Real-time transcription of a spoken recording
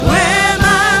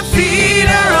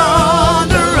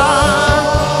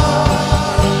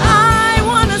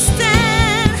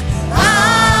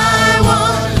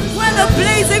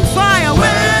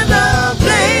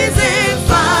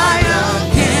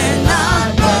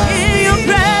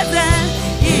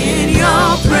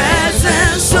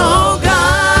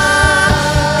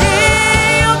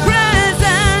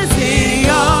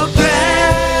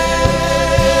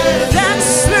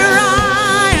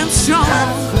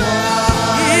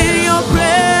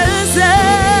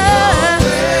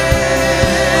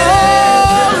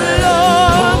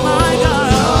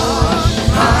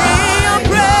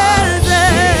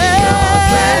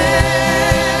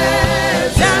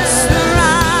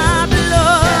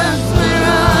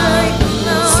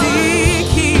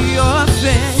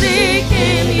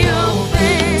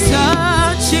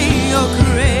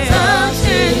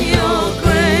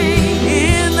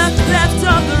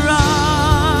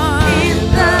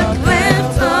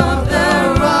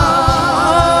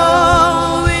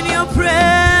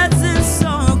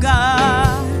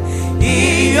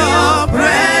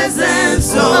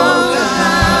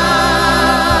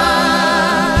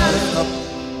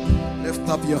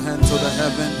to the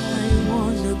heaven. I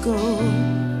want to go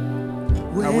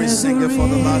where And we sing it for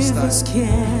the last rivers time.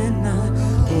 cannot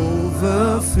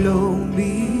overflow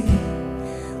me,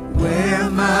 where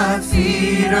my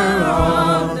feet are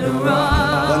on the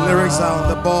rock. The lyrics are on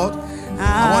the board. I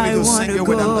want you to sing it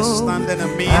with understanding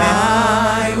and meaning.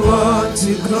 I want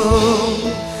to go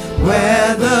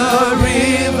where the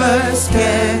rivers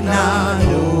cannot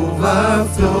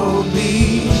overflow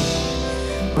me,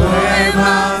 where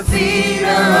my feet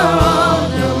are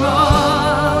on the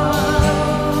rock.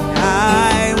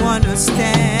 I want to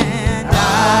stand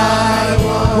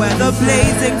where the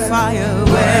blazing fire,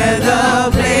 where the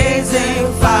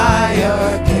blazing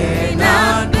fire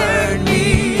cannot burn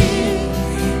me.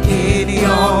 In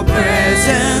your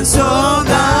presence, oh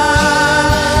God.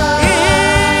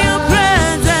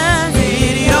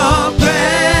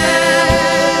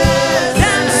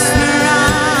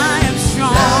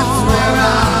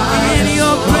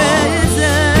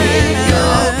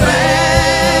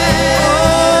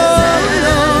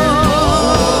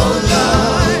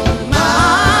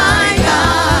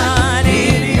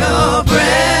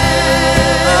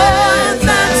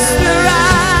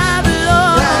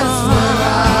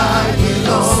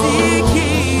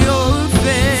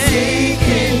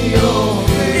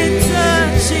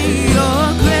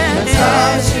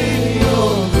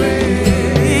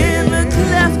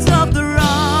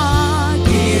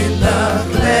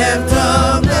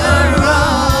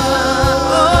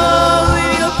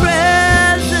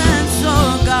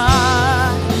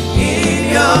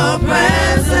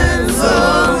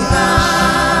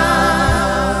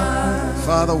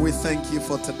 We thank you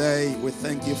for today. We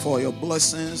thank you for your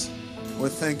blessings. We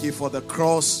thank you for the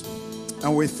cross.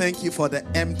 And we thank you for the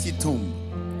empty tomb.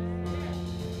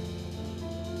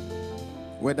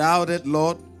 Without it,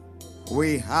 Lord,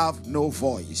 we have no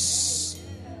voice.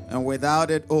 And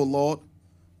without it, oh Lord,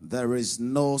 there is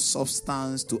no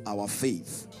substance to our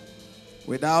faith.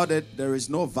 Without it, there is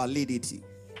no validity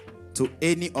to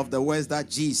any of the words that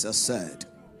Jesus said.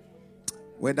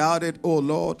 Without it, oh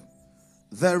Lord,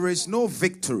 there is no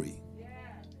victory.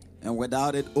 And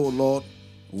without it, oh Lord,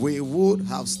 we would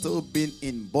have still been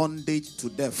in bondage to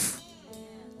death.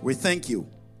 We thank you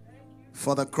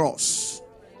for the cross.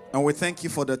 And we thank you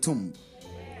for the tomb.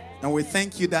 And we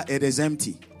thank you that it is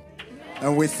empty.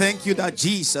 And we thank you that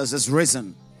Jesus is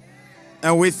risen.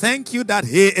 And we thank you that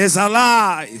he is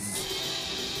alive.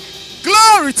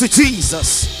 Glory to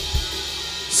Jesus.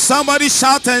 Somebody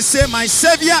shout and say, my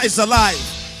Savior is alive.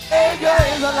 Savior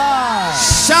is alive.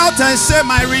 Shout and say,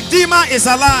 my Redeemer is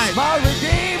alive. My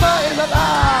Redeemer is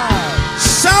alive.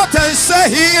 Shout and say,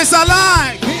 he is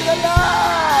alive. He's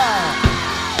alive.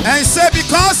 And say,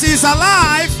 because he's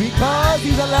alive,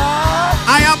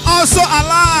 I am also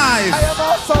alive. I am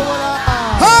also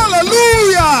alive.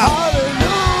 Hallelujah.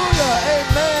 Hallelujah.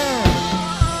 Amen.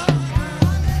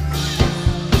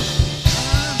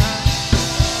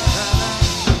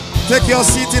 Take your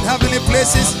seat in heavenly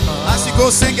places as you go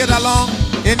sing it along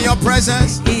in your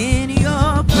presence. In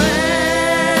your presence,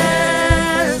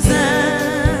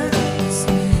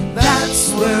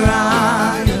 that's where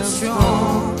I am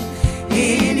strong.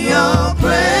 In your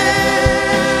presence,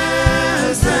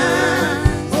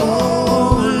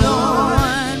 oh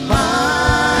Lord,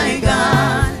 my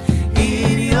God.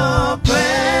 In your presence,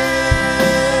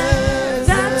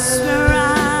 that's where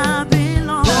I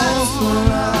belong. That's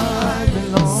where I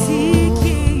belong.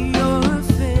 Seeking your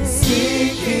face,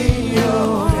 seeking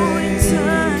your face,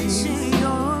 touching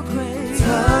your grace,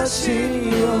 touching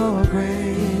your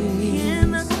grace.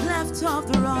 In the cleft of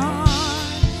the rock,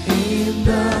 in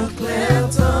the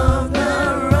cleft of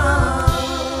the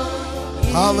rock.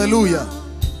 Hallelujah.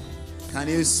 Can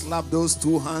you slap those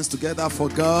two hands together for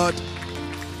God?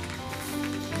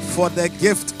 For the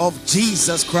gift of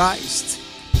Jesus Christ.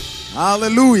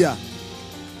 Hallelujah.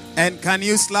 And can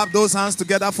you slap those hands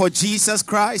together for Jesus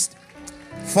Christ?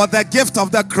 For the gift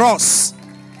of the cross.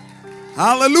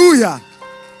 Hallelujah.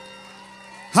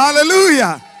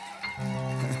 Hallelujah.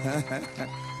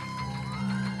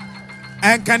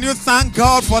 And can you thank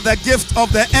God for the gift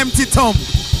of the empty tomb?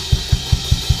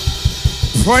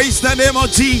 Praise the name of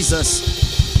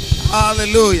Jesus.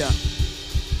 Hallelujah.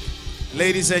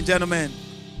 Ladies and gentlemen,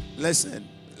 listen.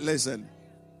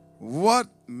 What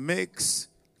makes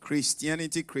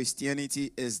Christianity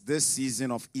is this season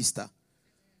of Easter.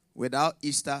 Without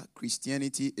Easter,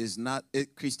 Christianity is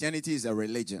a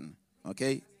religion.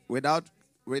 Okay? Without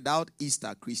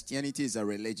Easter, Christianity is a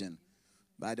religion.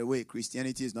 By the way,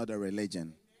 Christianity is not a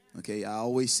religion. Okay? I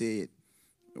always say it.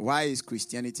 Why is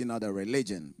Christianity not a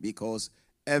religion? Because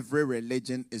every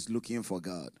religion is looking for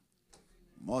God.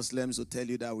 Muslims will tell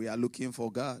you that we are looking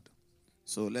for God.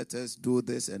 So let us do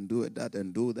this and do that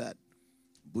and do that.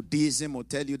 Buddhism will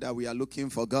tell you that we are looking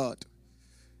for God.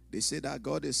 They say that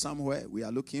God is somewhere. We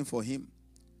are looking for him.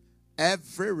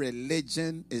 Every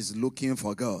religion is looking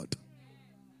for God.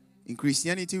 In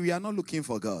Christianity, we are not looking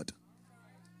for God.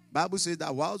 Bible says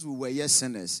that whilst we were yet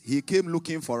sinners, he came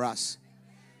looking for us.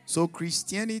 So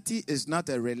Christianity is not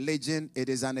a religion. It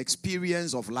is an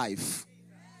experience of life.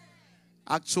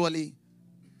 Actually,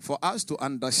 for us to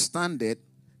understand it,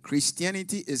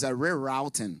 Christianity is a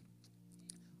rerouting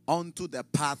onto the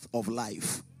path of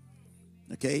life.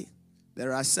 Okay?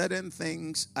 There are certain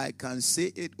things I can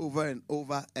say it over and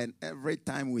over, and every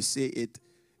time we say it,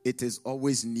 it is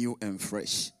always new and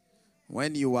fresh.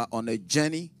 When you are on a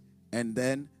journey and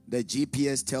then the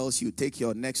GPS tells you take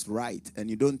your next right and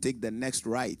you don't take the next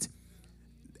right,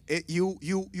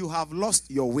 you have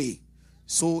lost your way.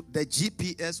 So the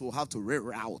GPS will have to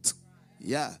reroute.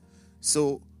 Yeah.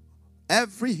 So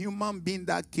every human being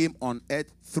that came on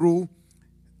earth through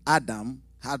Adam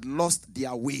had lost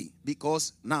their way.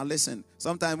 Because now listen,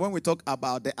 sometimes when we talk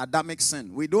about the Adamic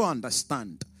sin, we don't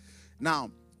understand.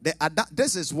 Now,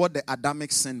 this is what the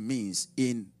Adamic sin means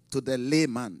to the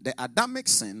layman. The Adamic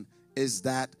sin is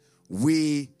that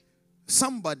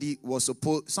somebody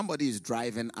is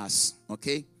driving us,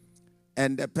 okay?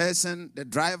 And the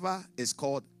driver is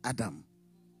called Adam,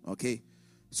 okay?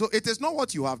 So it is not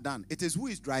what you have done. It is who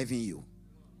is driving you.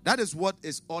 That is what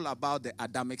is all about the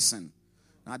Adamic sin.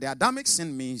 Now, the Adamic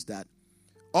sin means that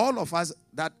all of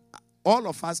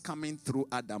us coming through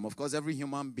Adam, of course, every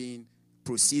human being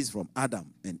proceeds from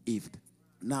Adam and Eve.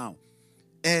 Now,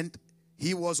 and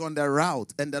he was on the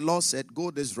route, and the Lord said, go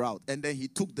this route. And then he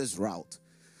took this route.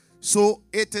 So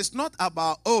it is not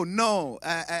about, oh, no,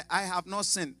 I have not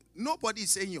sinned. Nobody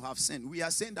is saying you have sinned. We are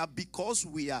saying that because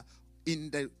we are in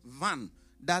the van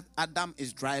that Adam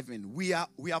is driving, we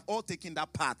have all taken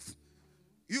that path.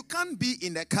 You can't be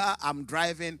in the car I'm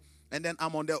driving, and then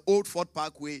I'm on the Old Fort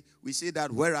Parkway. We say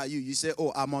that, where are you? You say,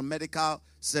 oh, I'm on Medical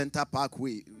Center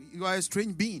Parkway. You are a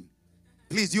strange being.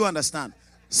 Please, do you understand?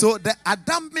 So the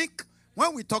Adamic,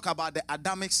 when we talk about the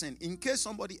Adamic sin, in case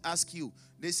somebody asks you,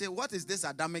 they say, what is this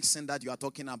Adamic sin that you are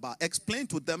talking about? Explain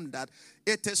to them that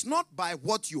it is not by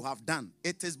what you have done.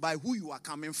 It is by who you are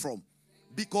coming from.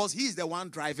 Because he is the one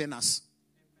driving us.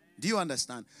 Do you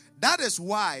understand? That is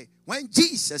why when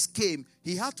Jesus came,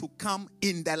 he had to come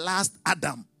in the last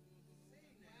Adam.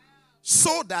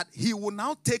 So that he will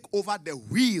now take over the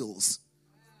wheels.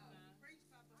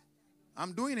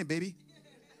 I'm doing it, baby.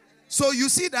 So you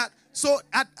see that. So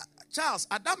Charles,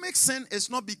 Adamic sin is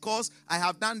not because I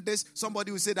have done this.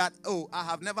 Somebody will say that, oh, I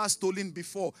have never stolen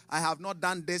before. I have not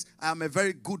done this. I am a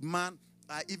very good man.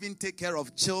 I even take care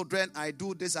of children. I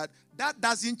do this. That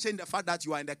doesn't change the fact that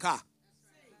you are in the car.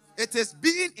 It is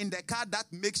being in the car that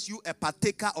makes you a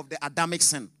partaker of the Adamic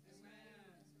sin.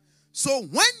 So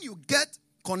when you get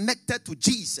connected to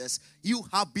Jesus, you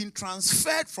have been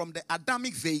transferred from the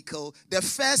Adamic vehicle, the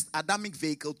first Adamic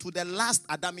vehicle, to the last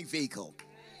Adamic vehicle.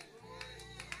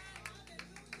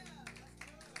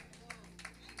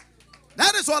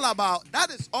 That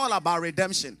is all about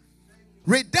redemption.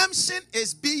 Redemption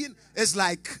is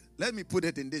like, let me put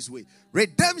it in this way.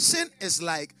 Redemption is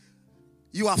like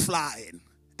you are flying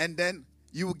and then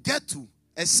you get to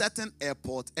a certain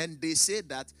airport and they say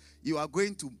that you are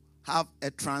going to have a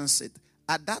transit.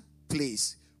 At that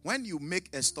place, when you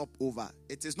make a stopover,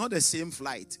 it is not the same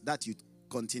flight that you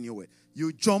continue with.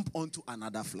 You jump onto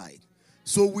another flight.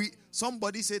 So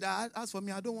somebody said, as for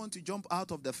me, I don't want to jump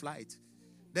out of the flight.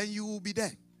 Then you will be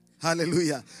there.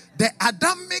 Hallelujah.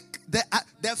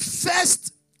 The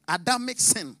first Adamic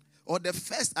sin or the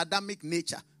first Adamic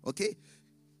nature, okay,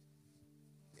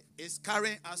 is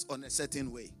carrying us on a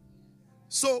certain way.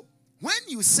 So when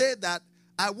you say that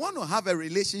I want to have a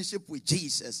relationship with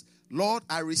Jesus, Lord,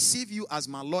 I receive you as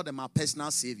my Lord and my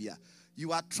personal Savior,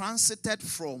 you are transited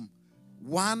from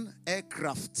one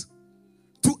aircraft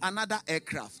to another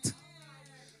aircraft.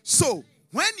 So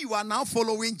when you are now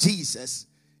following Jesus,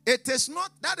 it is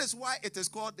not, that is why it is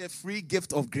called the free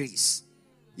gift of grace.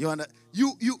 You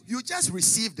just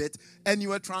received it and you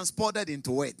were transported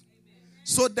into it.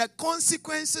 So the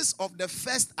consequences of the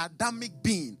first Adamic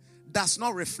being does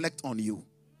not reflect on you.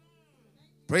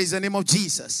 Praise the name of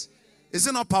Jesus. Is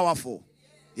it not powerful?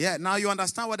 Yeah, now you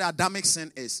understand what the Adamic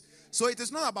sin is. So it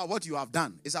is not about what you have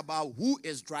done. It's about who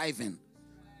is driving,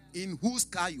 in whose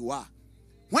car you are.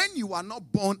 When you are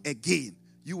not born again,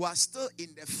 you are still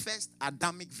in the first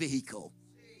Adamic vehicle.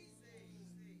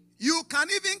 You can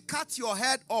even cut your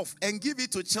head off and give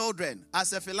it to children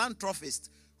as a philanthropist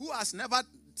who has never,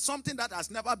 something that has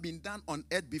never been done on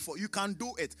earth before. You can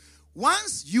do it.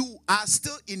 once you are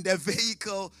still in the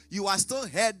vehicle, you are still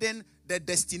heading the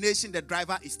destination the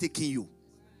driver is taking you.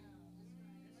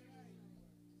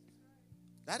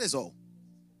 That is all.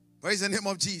 Praise the name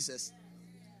of Jesus.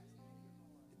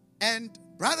 And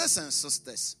brothers and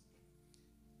sisters,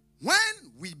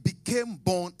 when we became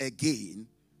born again,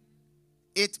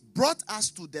 it brought us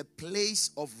to the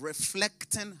place of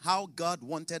reflecting how God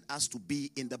wanted us to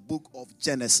be in the book of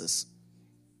Genesis.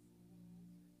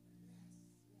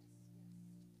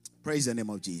 Praise the name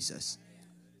of Jesus.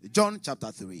 John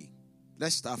chapter 3.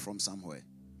 Let's start from somewhere.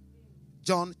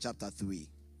 John chapter 3.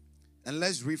 And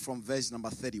let's read from verse number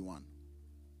 31.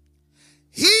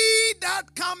 He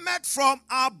that cometh from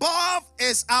above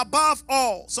is above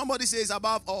all. Somebody says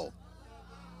above all.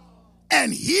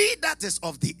 And he that is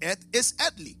of the earth is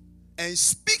earthly, and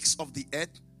speaks of the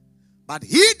earth. But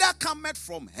he that cometh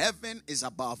from heaven is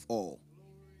above all.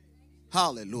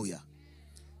 Hallelujah.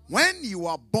 When you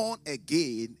are born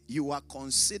again, you are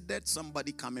considered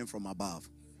somebody coming from above.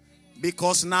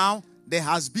 Because now there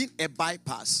has been a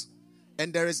bypass.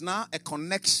 And there is now a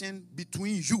connection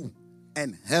between you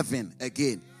and heaven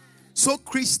again. So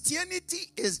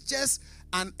Christianity is just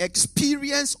an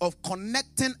experience of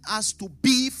connecting us to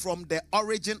be from the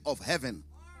origin of heaven,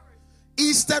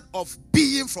 instead of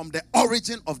being from the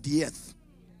origin of the earth.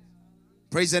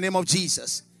 Praise the name of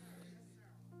Jesus.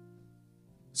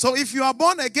 So if you are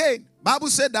born again, Bible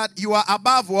said that you are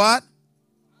above what?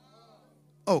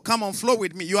 Oh, come on, flow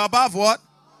with me. You are above what?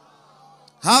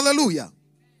 Hallelujah.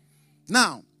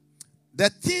 Now, the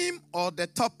theme or the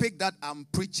topic that I'm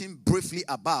preaching briefly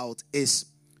about is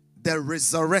the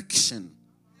resurrection,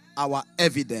 our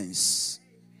evidence.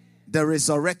 The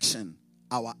resurrection,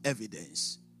 our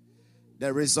evidence.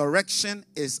 The resurrection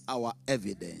is our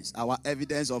evidence. Our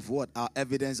evidence of what? Our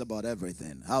evidence about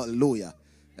everything. Hallelujah.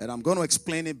 And I'm going to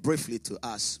explain it briefly to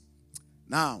us.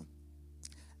 Now,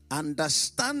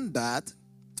 understand that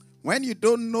when you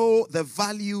don't know the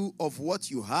value of what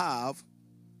you have,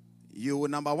 you will,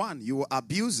 number one, you will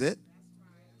abuse it.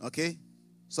 Okay?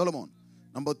 Solomon.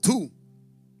 Number two,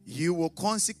 you will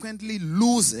consequently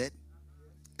lose it.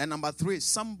 And number three,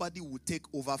 somebody will take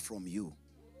over from you.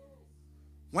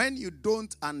 When you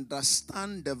don't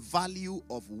understand the value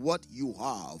of what you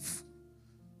have,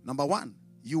 number one,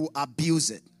 you will abuse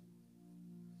it.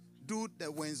 Do the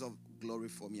winds of glory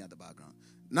for me at the background.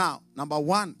 Now, number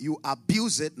one, you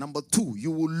abuse it. Number two,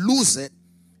 you will lose it.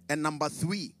 And number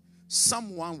three,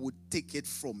 someone would take it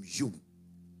from you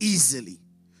easily.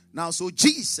 Now, so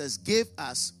Jesus gave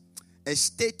us a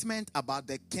statement about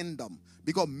the kingdom,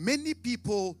 because many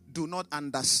people do not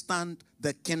understand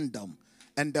the kingdom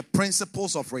and the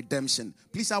principles of redemption.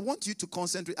 Please, I want you to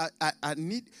concentrate. I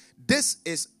need, this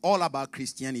is all about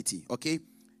Christianity, okay?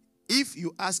 If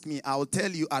you ask me, I'll tell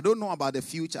you, I don't know about the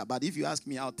future, but if you ask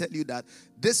me, I'll tell you that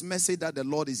this message that the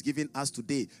Lord is giving us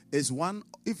today is one,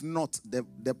 if not the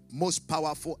most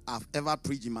powerful I've ever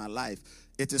preached in my life.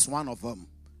 It is one of them.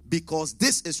 Because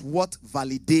this is what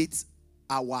validates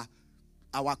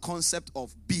our concept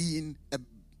of being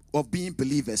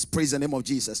believers. Praise the name of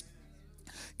Jesus.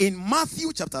 In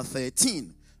Matthew chapter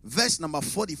 13, verse number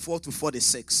 44 to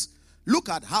 46, look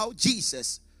at how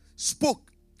Jesus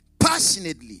spoke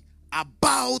passionately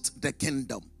about the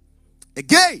kingdom.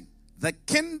 Again, the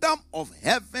kingdom of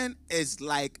heaven is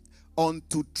like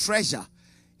unto treasure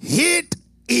hid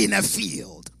in a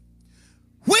field,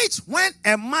 which when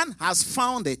a man has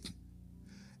found it,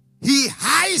 he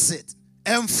hides it,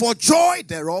 and for joy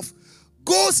thereof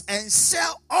goes and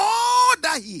sell all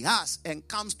that he has and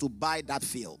comes to buy that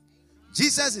field.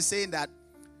 Jesus is saying that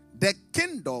the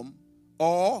kingdom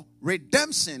or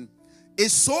redemption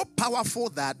is so powerful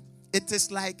that it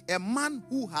is like a man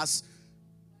who has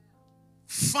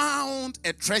found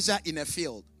a treasure in a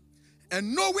field.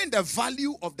 And knowing the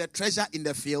value of the treasure in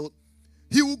the field,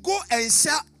 he will go and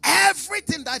sell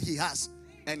everything that he has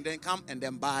and then come and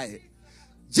then buy it.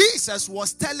 Jesus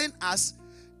was telling us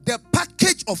the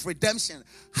package of redemption,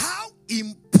 how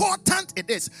important it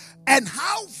is and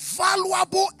how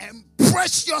valuable and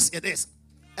precious it is.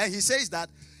 And he says that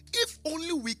if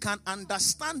only we can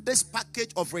understand this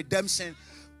package of redemption,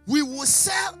 we will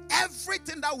sell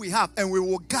everything that we have and we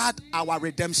will guard our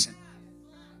redemption.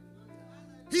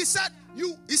 He said,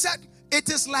 it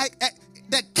is like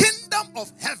the kingdom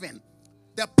of heaven,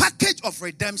 the package of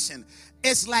redemption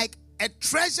is like a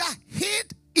treasure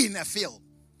hid in a field.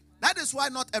 That is why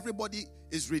not everybody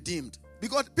is redeemed.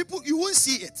 Because people, you won't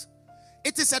see it.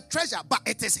 It is a treasure, but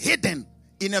it is hidden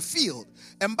in a field.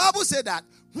 And Bible said that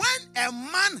when a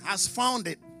man has found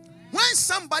it, when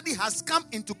somebody has come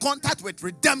into contact with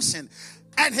redemption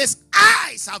and his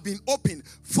eyes have been opened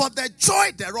for the joy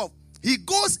thereof, He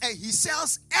goes and he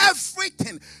sells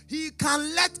everything. He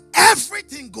can let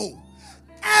everything go.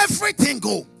 Everything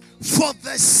go for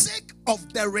the sake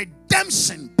of the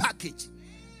redemption package.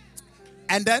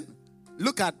 And then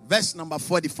look at verse number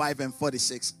 45 and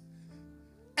 46.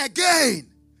 Again,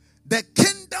 the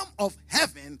kingdom of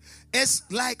heaven is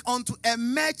like unto a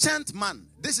merchant man.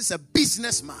 This is a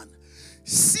businessman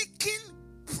seeking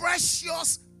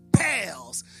precious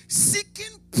pearls,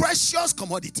 seeking precious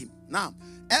commodity. Now,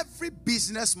 every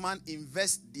businessman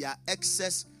invests their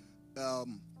excess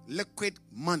liquid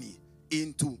money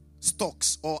into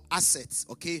stocks or assets,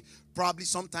 okay? Probably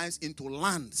sometimes into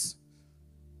lands,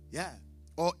 yeah,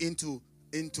 or into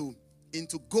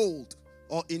gold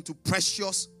or into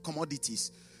precious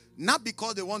commodities. Not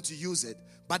because they want to use it,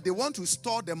 but they want to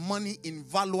store the money in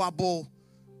valuable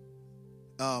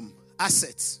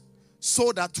assets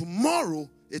so that tomorrow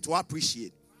it will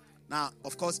appreciate. Now,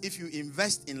 of course, if you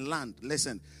invest in land,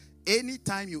 listen,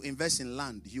 anytime you invest in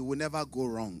land, you will never go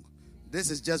wrong. This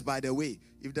is just by the way.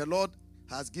 If the Lord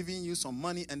has given you some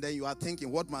money and then you are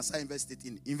thinking, what must I invest it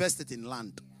in? Invest it in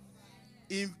land.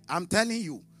 I'm telling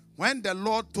you, when the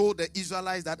Lord told the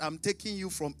Israelites that I'm taking you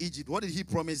from Egypt, what did he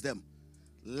promise them?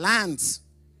 Lands.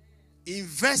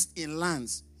 Invest in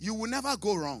lands. You will never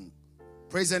go wrong.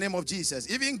 Praise the name of Jesus.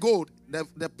 Even gold,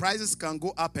 the prices can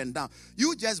go up and down.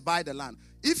 You just buy the land.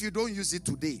 If you don't use it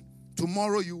today,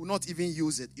 tomorrow you will not even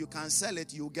use it. You can sell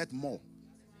it, you will get more.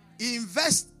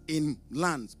 Invest in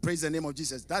land. Praise the name of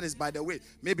Jesus. That is, by the way,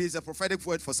 maybe it's a prophetic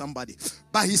word for somebody.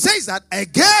 But he says that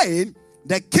again,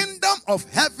 the kingdom of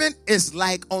heaven is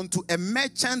like unto a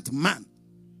merchant man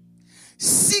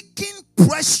seeking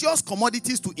precious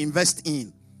commodities to invest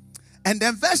in. And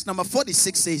then verse number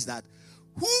 46 says that,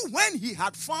 who when he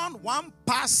had found one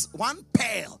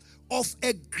pearl of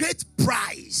a great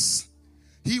price,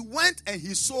 he went and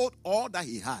he sold all that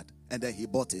he had and then he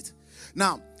bought it.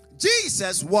 Now,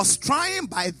 Jesus was trying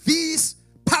by these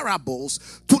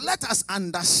parables to let us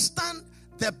understand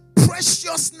the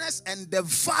preciousness and the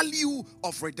value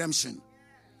of redemption.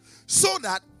 So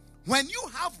that when you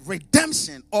have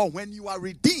redemption or when you are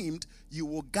redeemed, you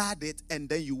will guard it and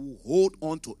then you will hold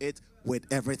on to it with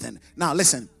everything. Now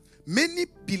listen, many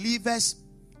believers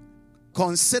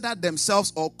consider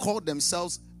themselves or call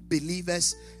themselves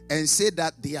believers and say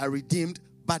that they are redeemed,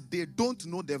 but they don't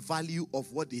know the value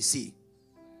of what they say.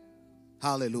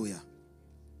 Hallelujah.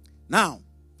 Now,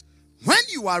 when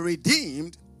you are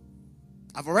redeemed,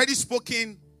 I've already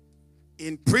spoken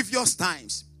in previous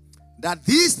times that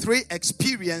these three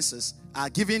experiences are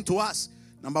given to us.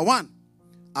 Number one,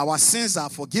 our sins are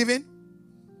forgiven.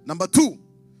 Number two,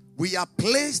 we are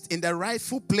placed in the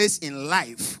rightful place in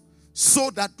life so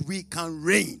that we can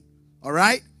reign. All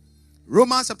right?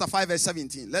 Romans chapter 5 verse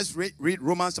 17. Let's read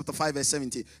Romans chapter 5 verse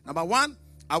 17. Number one,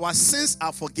 our sins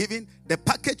are forgiven. The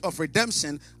package of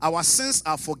redemption, our sins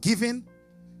are forgiven.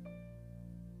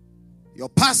 Your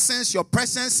past sins, your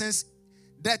present sins,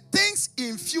 the things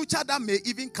in future that may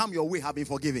even come your way have been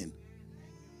forgiven.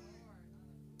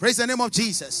 Praise the name of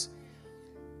Jesus.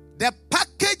 The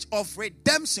package of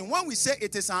redemption, when we say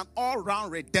it is an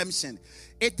all-round redemption,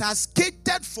 it has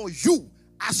catered for you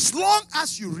as long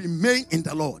as you remain in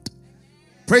the Lord.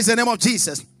 Praise the name of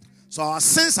Jesus. So our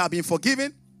sins have been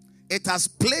forgiven. It has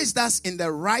placed us in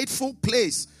the rightful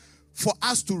place for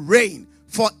us to reign.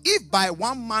 For if by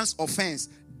one man's offense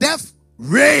death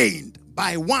reigned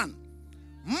by one,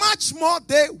 much more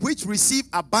they which receive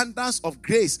abundance of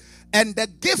grace and the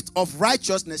gift of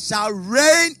righteousness shall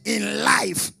reign in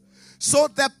life. So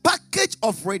the package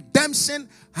of redemption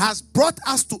has brought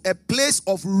us to a place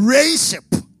of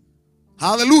reignship.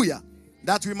 Hallelujah.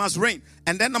 That we must reign.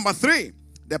 And then number three,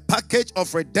 the package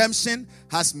of redemption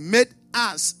has made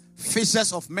us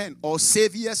fishers of men or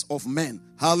saviors of men.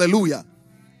 Hallelujah.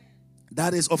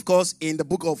 That is, of course, in the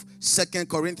book of 2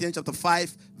 Corinthians chapter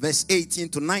 5, verse 18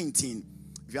 to 19.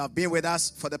 If you have been with us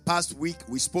for the past week,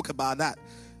 we spoke about that.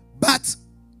 But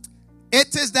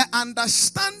it is the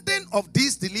understanding of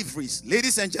these deliveries,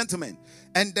 ladies and gentlemen,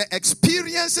 and the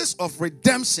experiences of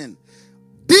redemption.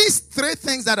 These three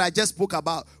things that I just spoke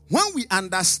about, when we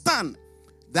understand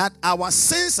that our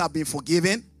sins have been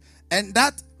forgiven and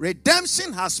that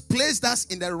redemption has placed us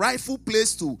in the rightful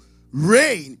place to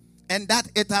reign, and that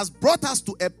it has brought us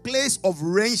to a place of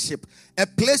reignship, a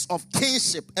place of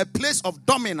kingship, a place of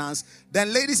dominance,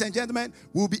 then, ladies and gentlemen,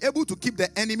 we'll be able to keep the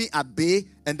enemy at bay,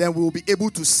 and then we'll be able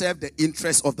to serve the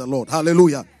interests of the Lord.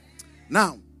 Hallelujah.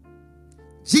 Now,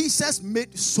 Jesus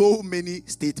made so many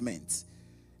statements,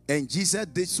 and Jesus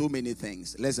did so many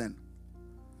things. Listen,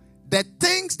 the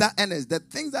things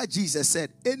that Jesus said,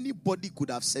 anybody could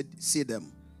have said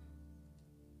them.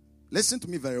 Listen to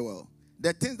me very well.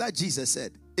 the things that Jesus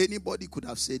said, anybody could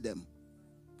have said them.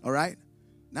 All right?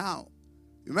 Now,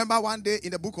 remember one day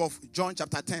in the book of John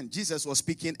chapter 10, Jesus was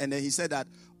speaking and then he said that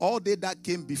all they that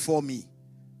came before me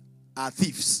are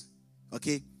thieves.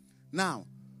 Okay? Now,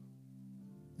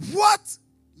 what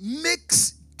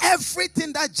makes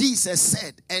everything that Jesus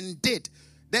said and did,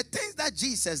 the things that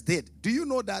Jesus did, do you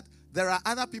know that there are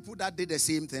other people that did the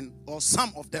same thing, or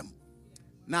some of them?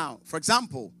 Now, for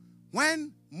example,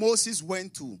 when Moses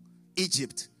went to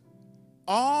Egypt,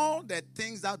 all the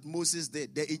things that Moses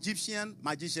did, the Egyptian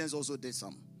magicians also did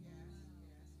some.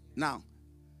 Now,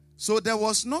 so there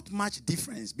was not much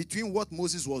difference between what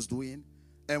Moses was doing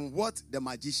and what the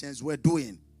magicians were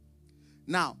doing.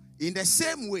 Now, in the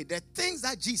same way, the things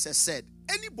that Jesus said,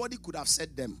 anybody could have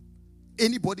said them.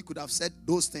 Anybody could have said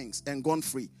those things and gone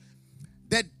free.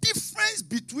 The difference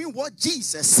between what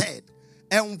Jesus said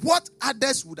and what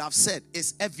others would have said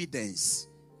is evidence.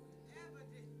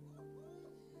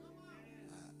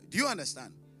 Do you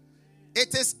understand?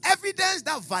 It is evidence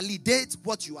that validates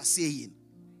what you are saying.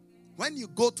 When you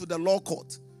go to the law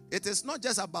court, it is not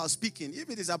just about speaking. If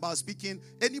it is about speaking,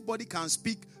 anybody can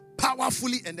speak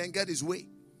powerfully and then get his way.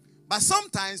 But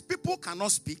sometimes people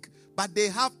cannot speak, but they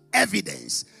have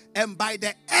evidence. And by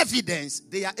the evidence,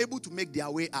 they are able to make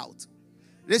their way out.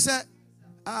 They said,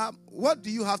 what do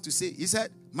you have to say? He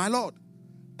said, my Lord,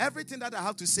 everything that I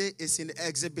have to say is in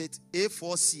exhibit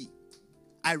A4C.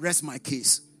 I rest my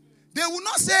case. They will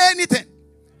not say anything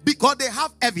because they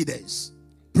have evidence.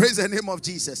 Praise the name of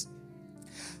Jesus.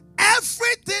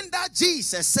 Everything that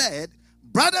Jesus said,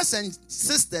 brothers and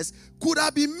sisters, could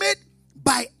have been made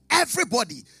by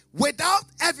everybody. Without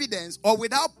evidence or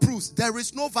without proofs, there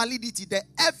is no validity. The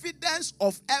evidence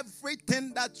of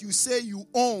everything that you say you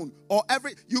own, or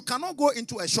you cannot go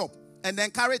into a shop and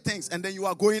then carry things and then you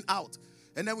are going out.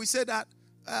 And then we say that,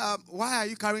 why are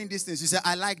you carrying these things? You say,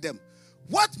 I like them.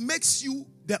 What makes you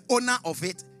the owner of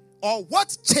it, or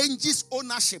what changes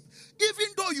ownership? Even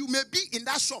though you may be in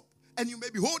that shop and you may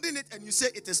be holding it and you say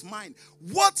it is mine,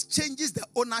 what changes the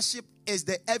ownership is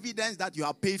the evidence that you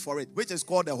have paid for it, which is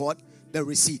called the what? The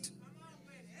receipt.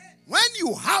 When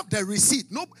you have the receipt,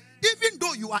 even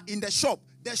though you are in the shop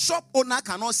owner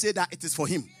cannot say that it is for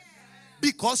him,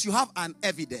 because you have an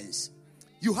evidence.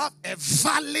 You have a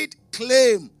valid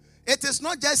claim. It is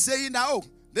not just saying that, oh,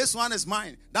 this one is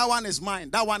mine, that one is mine,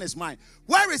 that one is mine.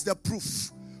 Where is the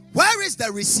proof? Where is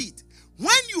the receipt?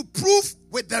 When you prove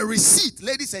with the receipt,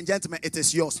 ladies and gentlemen, it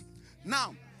is yours.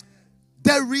 Now,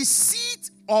 the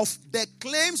receipt of the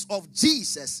claims of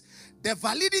Jesus, the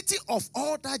validity of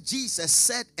all that Jesus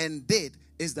said and did,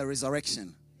 is the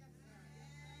resurrection.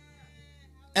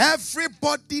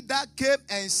 Everybody that came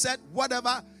and said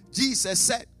whatever Jesus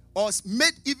said, or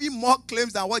made even more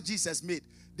claims than what Jesus made,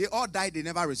 they all died, they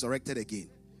never resurrected again.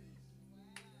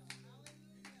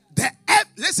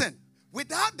 Listen,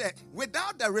 without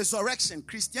the resurrection,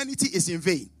 Christianity is in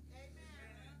vain.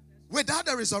 Without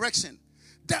the resurrection,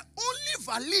 the only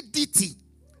validity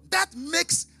that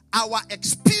makes our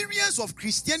experience of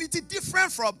Christianity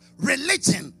different from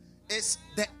religion is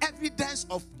the evidence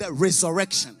of the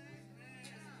resurrection.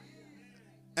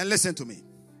 And listen to me.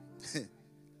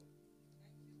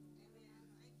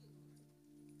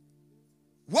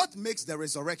 What makes the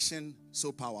resurrection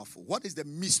so powerful? What is the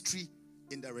mystery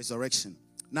in the resurrection?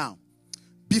 Now,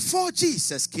 before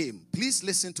Jesus came, please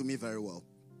listen to me very well.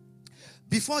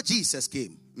 Before Jesus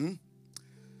came,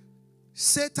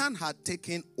 Satan had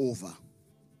taken over.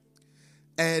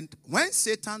 And when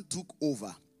Satan took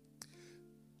over,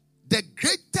 the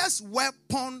greatest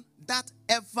weapon that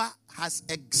ever has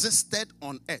existed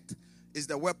on earth is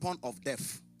the weapon of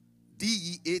death.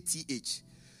 D-E-A-T-H.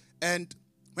 And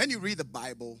when you read the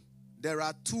Bible, there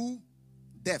are two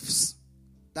deaths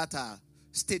that are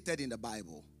stated in the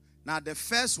Bible. Now, the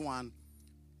first one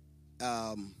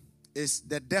is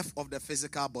the death of the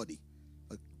physical body.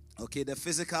 Okay, the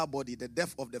physical body, the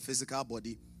death of the physical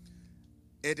body.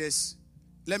 It is,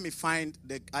 let me find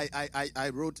I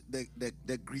wrote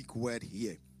the Greek word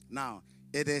here. Now,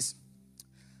 it is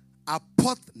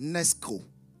apothnesko.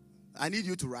 I need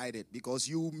you to write it because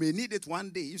you may need it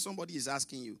one day if somebody is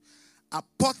asking you.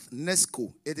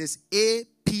 Apothnesko. It is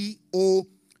A-P-O-T-H-N-E-S-K-O.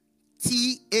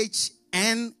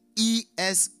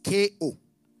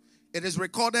 It is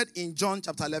recorded in John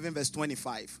chapter 11 verse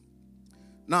 25.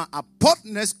 Now,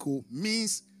 apothnesko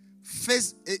means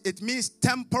it means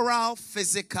temporal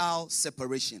physical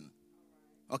separation.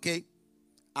 Okay?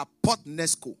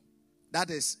 Apothnesko. That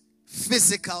is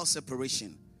physical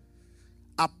separation.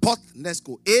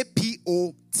 Apothnesko. A-P-O-T-H-N-E-S-K-O.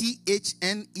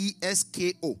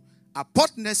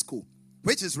 Apothnesko,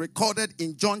 which is recorded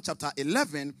in John chapter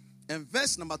 11 and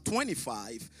verse number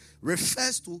 25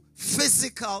 refers to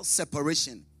physical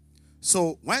separation.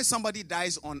 So when somebody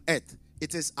dies on earth,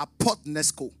 it is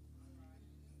apotnesco.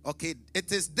 Okay,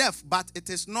 it is death, but it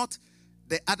is not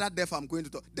the other death I'm going to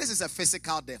talk. This is a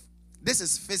physical death. This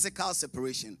is physical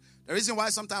separation. The reason why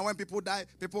sometimes when people die,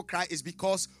 people cry is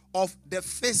because of the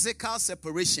physical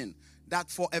separation. That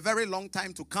for a very long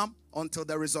time to come, until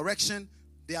the resurrection,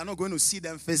 they are not going to see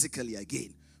them physically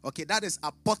again. Okay, that is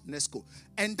apotnesco.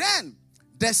 And then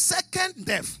the second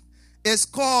death is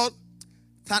called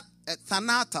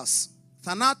thanatos.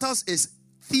 Thanatos is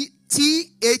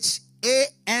Thanatos.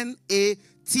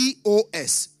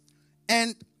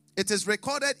 And it is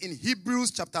recorded in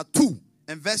Hebrews chapter 2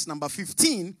 and verse number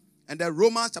 15, and then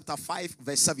Romans chapter 5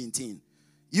 verse 17.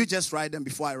 You just write them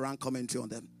before I run commentary on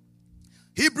them.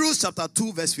 Hebrews chapter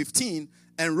 2 verse 15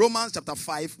 and Romans chapter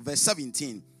 5 verse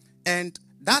 17. And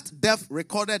that death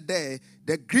recorded there,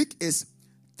 the Greek is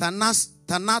thanatos.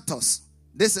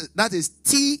 That is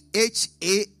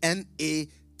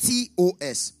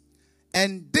Thanatos.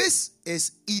 And this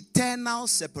is eternal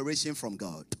separation from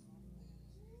God.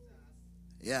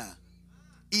 Yeah.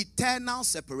 Eternal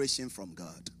separation from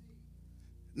God.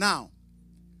 Now,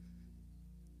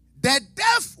 the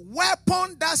death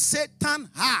weapon that Satan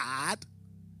had,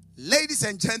 ladies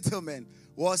and gentlemen,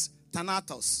 was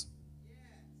Thanatos.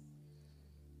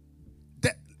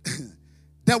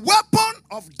 The weapon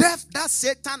of death that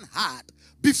Satan had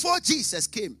before Jesus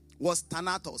came was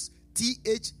Thanatos.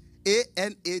 Thanatos,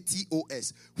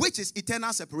 which is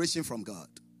eternal separation from God.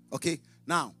 Okay?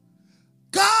 Now,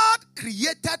 God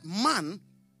created man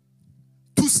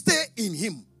to stay in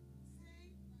him.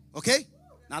 Okay?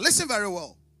 Now listen very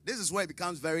well. This is where it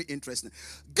becomes very interesting.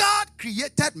 God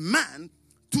created man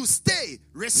to stay,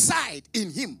 reside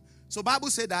in him. So Bible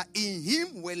said that in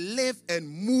him we live and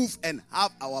move and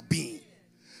have our being.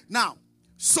 Now,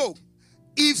 so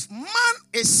if man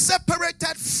is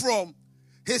separated from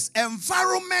his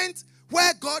environment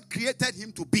where God created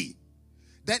him to be,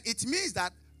 then it means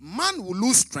that man will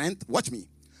lose strength. Watch me.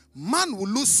 Man will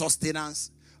lose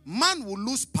sustenance. Man will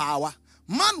lose power.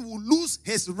 Man will lose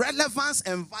his relevance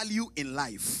and value in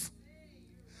life.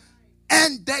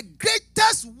 And the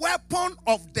greatest weapon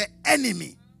of the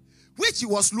enemy, which he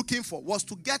was looking for, was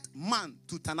to get man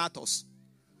to Thanatos,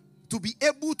 to be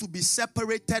able to be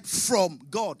separated from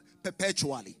God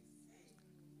perpetually.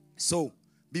 So,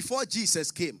 before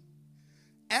Jesus came,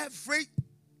 every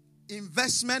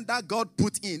investment that God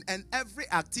put in and every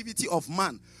activity of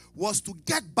man was to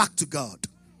get back to God.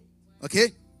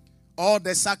 Okay? All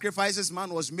the sacrifices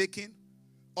man was making,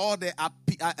 all the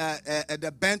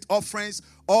burnt offerings,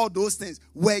 all those things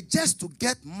were just to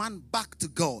get man back to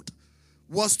God,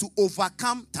 was to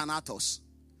overcome Thanatos.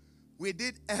 We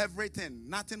did everything.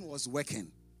 Nothing was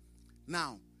working.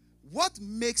 Now, what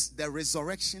makes the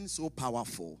resurrection so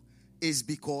powerful is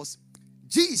because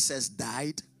Jesus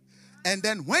died, and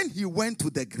then when he went to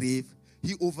the grave,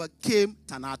 he overcame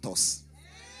Thanatos.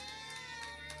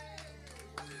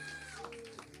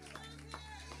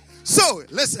 So,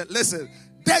 listen.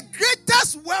 The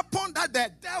greatest weapon that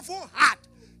the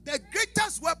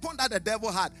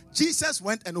devil had, Jesus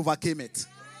went and overcame it.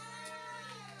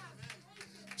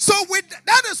 So,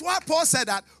 that is why Paul said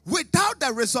that without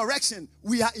the resurrection,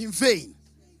 we are in vain.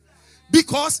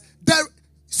 Because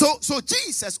so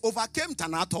Jesus overcame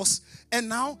Thanatos and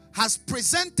now has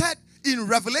presented in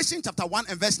Revelation chapter 1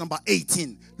 and verse number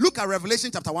 18. Look at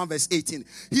Revelation chapter 1 verse 18.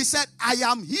 He said, I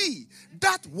am he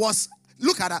that was,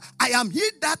 look at that, I am he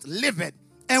that liveth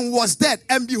and was dead,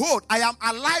 and behold, I am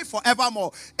alive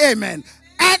forevermore. Amen.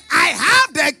 And I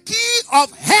have the key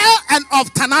of hell and of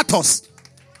Thanatos.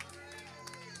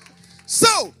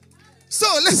 So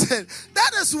listen,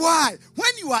 that is why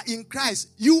when you are in Christ,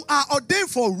 you are ordained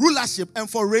for rulership and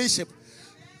for reignship.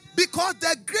 Because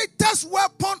the greatest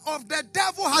weapon of the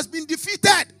devil has been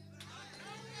defeated.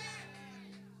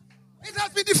 It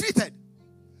has been defeated.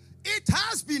 It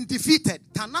has been defeated.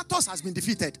 Thanatos has been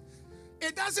defeated.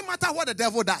 It doesn't matter what the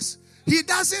devil does. He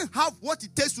doesn't have what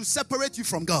it takes to separate you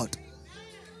from God.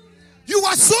 You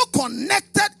are so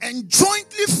connected and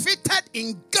jointly fitted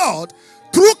in God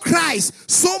through Christ,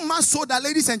 so much so that,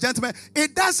 ladies and gentlemen,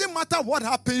 it doesn't matter what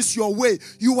happens your way,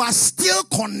 you are still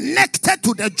connected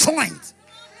to the joint.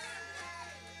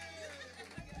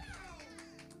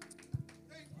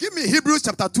 Give me Hebrews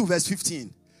chapter 2 verse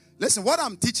 15. Listen, what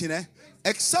I'm teaching,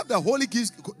 except the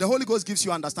Holy Ghost gives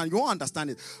you understanding, you won't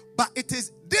understand it. But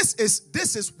this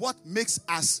is what makes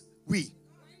us we.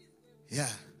 Yeah.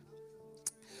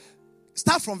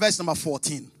 Start from verse number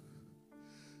 14.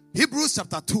 Hebrews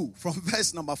chapter 2 from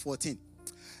verse number 14.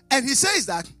 And he says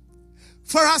that,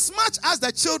 For as much as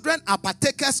the children are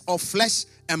partakers of flesh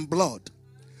and blood,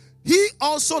 he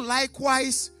also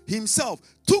likewise himself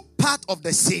took part of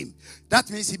the same. That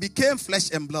means he became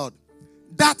flesh and blood.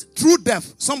 That through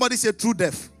death, somebody say through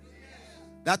death.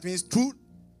 That means through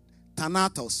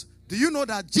thanatos. Do you know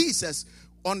that Jesus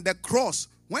on the cross,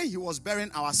 when he was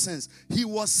bearing our sins, he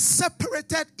was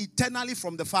separated eternally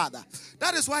from the Father.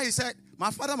 That is why he said, my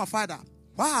Father,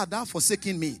 why art thou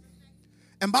forsaking me?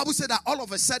 And Bible said that all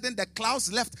of a sudden the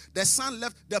clouds left, the sun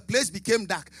left, the place became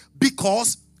dark.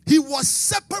 Because he was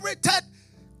separated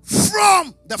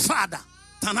from the Father.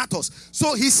 Thanatos.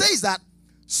 So he says that,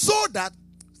 so that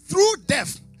through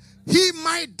death he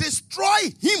might destroy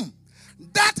him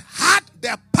that had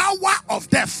the power of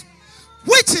death,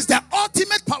 which is the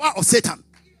ultimate power of Satan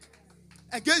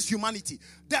against humanity.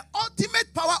 The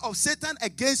ultimate power of Satan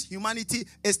against humanity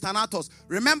is thanatos.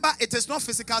 Remember, it is not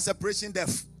physical separation,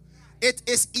 death. It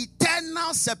is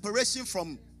eternal separation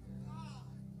from.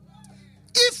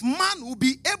 If man will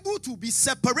be able to be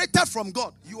separated from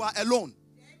God, you are alone.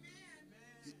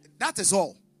 That is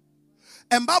all.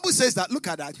 And Bible says that, look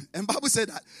at that. And Bible said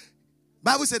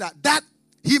that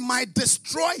he might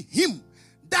destroy him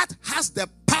that has the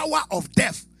power of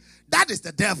death. That is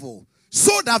the devil.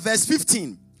 So that verse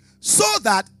 15, so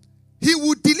that he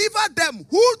would deliver them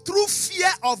who through fear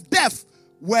of death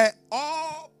were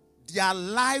all their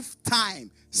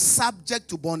lifetime subject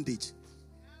to bondage.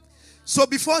 So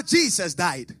before Jesus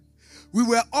died, we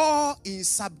were all in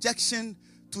subjection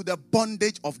to the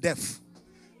bondage of death.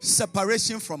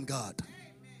 Separation from God.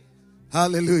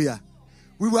 Hallelujah.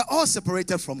 We were all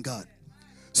separated from God.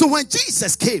 So when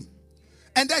Jesus came,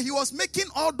 and then he was making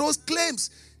all those claims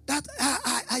that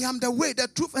I am the way, the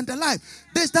truth, and the life.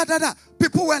 This, that.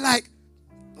 People were like,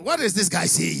 what is this guy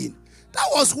saying? That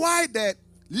was why the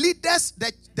leaders,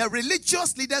 the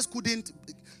religious leaders couldn't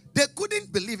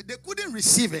believe it. They couldn't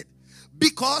receive it.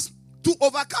 Because to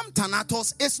overcome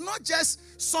thanatos, it's not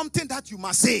just something that you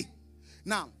must say.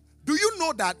 Now, do you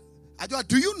know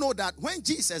that when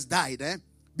Jesus died,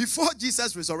 before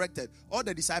Jesus resurrected, all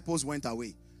the disciples went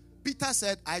away. Peter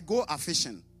said, I go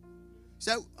a-fishing. He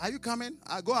said, are you coming?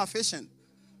 I go a-fishing.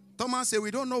 Thomas said,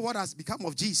 we don't know what has become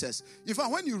of Jesus. In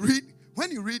fact, when you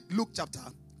read Luke chapter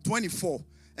 24,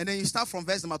 and then you start from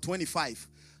verse number 25,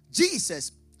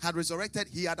 Jesus had resurrected.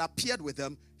 He had appeared with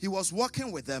them. He was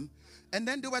walking with them. And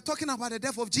then they were talking about the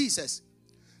death of Jesus.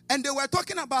 And they were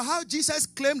talking about how Jesus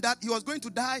claimed that he was going to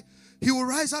die. He will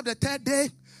rise up the third day.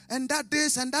 And that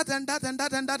this and that and that and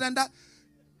that and that and that.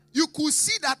 You could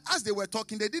see that as they were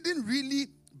talking, they didn't really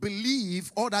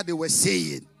believe all that they were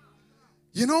saying.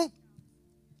 You know,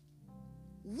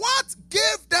 what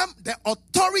gave them the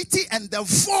authority and the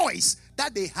voice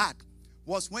that they had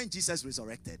was when Jesus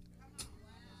resurrected.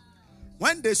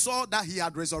 When they saw that he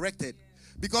had resurrected.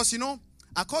 Because, you know,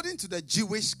 according to the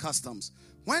Jewish customs,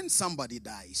 when somebody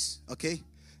dies, okay,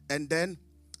 and then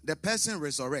the person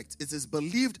resurrects, it is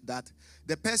believed that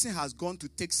the person has gone to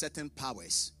take certain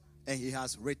powers and he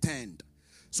has returned.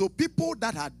 So people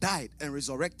that had died and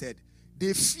resurrected,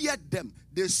 they feared them.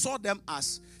 They saw them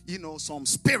as, you know, some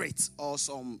spirits or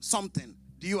something.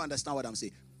 Do you understand what I'm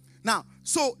saying? Now,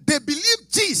 so they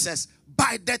believed Jesus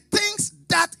by the things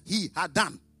that he had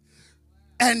done.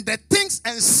 And the things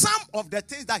and some of the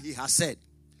things that he has said.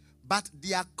 But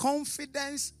their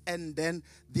confidence and then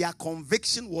their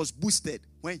conviction was boosted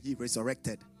when he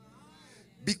resurrected.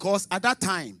 Because at that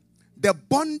time, the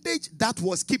bondage that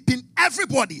was keeping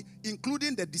everybody,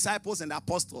 including the disciples and the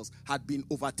apostles, had been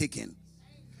overtaken.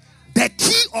 The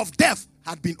key of death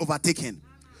had been overtaken.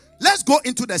 Let's go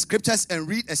into the scriptures and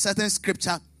read a certain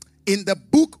scripture in the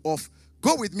book of,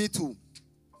 go with me to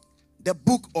the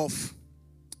book of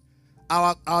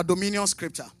our dominion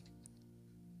scripture.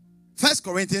 1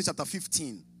 Corinthians chapter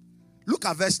 15. Look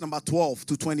at verse number 12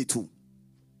 to 22.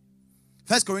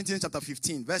 1 Corinthians chapter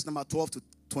 15, verse number 12 to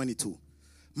 22.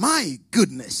 My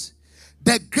goodness.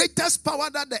 The greatest power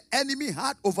that the enemy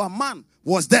had over man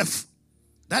was death.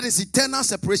 That is eternal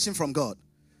separation from God.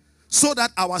 So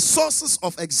that our sources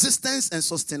of existence and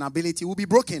sustainability will be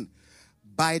broken.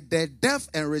 By the death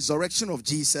and resurrection of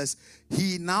Jesus,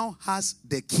 he now has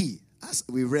the key, as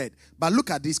we read. But look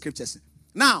at these scriptures.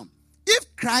 Now,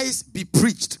 if Christ be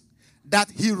preached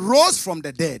that he rose from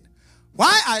the dead,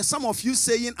 why are some of you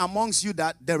saying amongst you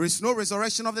that there is no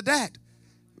resurrection of the dead?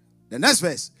 The next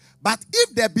verse. But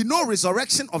if there be no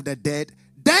resurrection of the dead,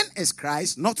 then is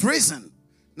Christ not risen.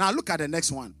 Now look at the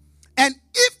next one. And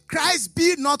if Christ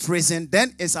be not risen,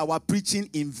 then is our preaching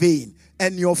in vain,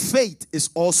 and your faith is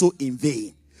also in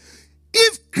vain.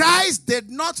 If Christ did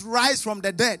not rise from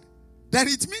the dead, then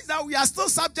it means that we are still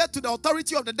subject to the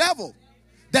authority of the devil.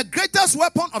 the greatest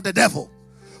weapon of the devil,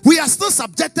 we are still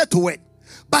subjected to it.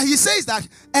 But he says that,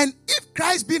 and if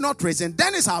Christ be not risen,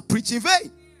 then is our preaching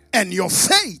vain, and your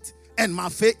faith and my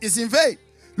faith is in vain.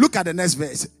 Look at the next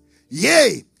verse.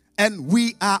 Yea, and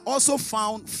we are also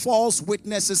found false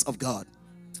witnesses of God.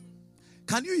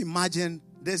 Can you imagine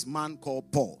this man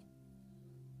called Paul?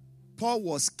 Paul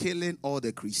was killing all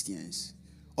the Christians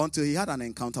until he had an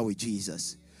encounter with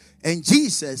Jesus. And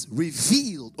Jesus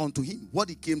revealed unto him what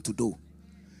he came to do.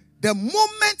 The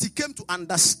moment he came to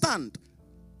understand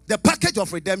the package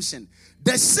of redemption,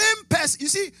 the same person, you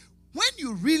see, when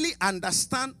you really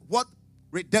understand what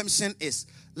redemption is,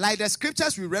 like the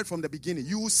scriptures we read from the beginning,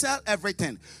 you will sell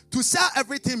everything. To sell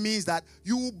everything means that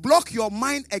you will block your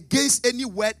mind against any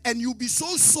word, and you'll be so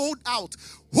sold out,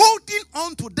 holding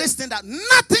on to this thing that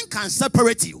nothing can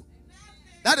separate you.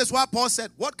 That is why Paul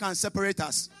said, what can separate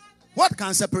us? What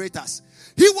can separate us?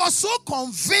 He was so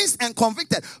convinced and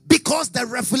convicted because the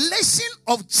revelation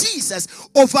of Jesus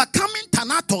overcoming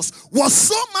Thanatos was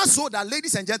so much so that,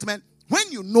 ladies and gentlemen, when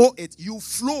you know it, you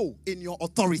flow in your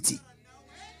authority.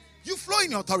 You flow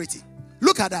in your authority.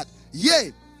 Look at that.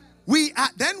 Yea,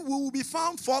 then we will be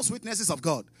found false witnesses of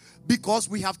God, because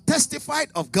we have testified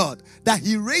of God that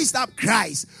he raised up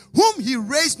Christ, whom he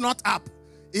raised not up,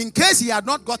 in case he had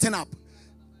not gotten up.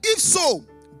 If so,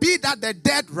 be that the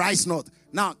dead rise not.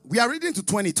 Now, we are reading to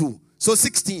 22. So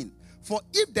 16. For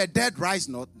if the dead rise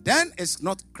not, then is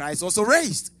not Christ also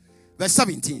raised. Verse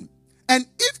 17. And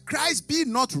if Christ be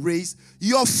not raised,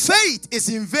 your faith is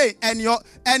in vain, and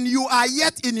you are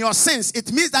yet in your sins.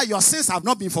 It means that your sins have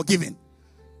not been forgiven.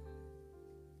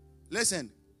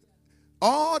 Listen,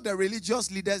 all the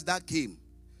religious leaders that came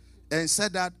and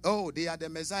said that, oh, they are the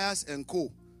Messiahs and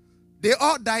co, they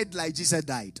all died like Jesus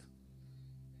died.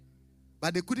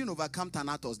 But they couldn't overcome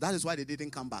Thanatos. That is why they didn't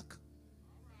come back.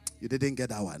 You didn't get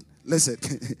that one. Listen.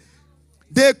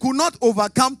 They could not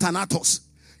overcome Thanatos.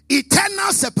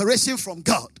 Eternal separation from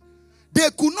God. They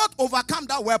could not overcome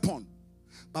that weapon.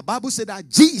 But Bible said that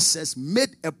Jesus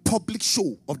made a public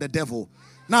show of the devil.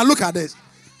 Now look at this.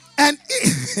 And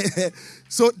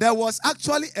so there was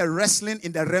actually a wrestling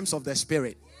in the realms of the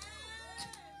spirit.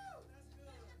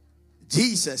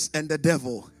 Jesus and the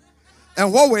devil.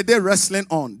 And what were they wrestling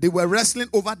on? They were wrestling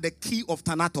over the key of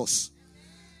Thanatos.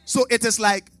 So it is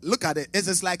like, look at it. It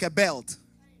is like a belt.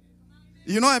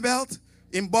 You know a belt?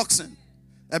 In boxing.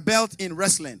 A belt in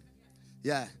wrestling.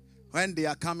 Yeah. When they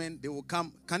are coming, they will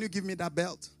come. Can you give me that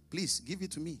belt? Please, give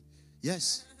it to me.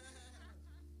 Yes.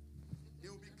 They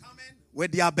will be coming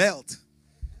with their belt.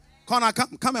 Connor,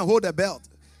 come and hold the belt.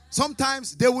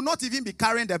 Sometimes they will not even be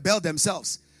carrying the belt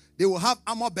themselves. They will have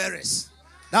armor bearers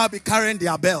that will be carrying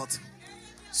their belt.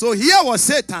 So here was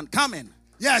Satan coming.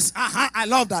 Yes, I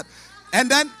love that. And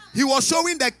then he was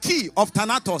showing the key of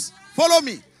Thanatos. Follow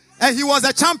me. And he was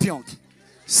a champion.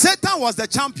 Satan was the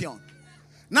champion.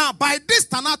 Now, by this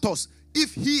Thanatos,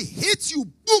 if he hits you,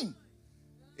 boom,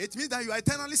 it means that you are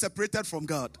eternally separated from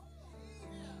God.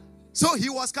 So he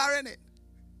was carrying it.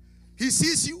 He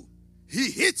sees you, he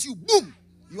hits you, boom,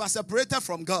 you are separated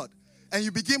from God. And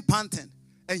you begin panting,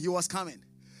 and he was coming.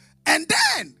 And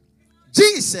then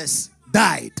Jesus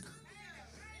died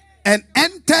and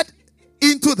entered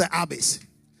into the abyss.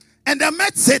 And they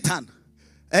met Satan.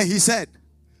 And he said,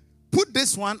 put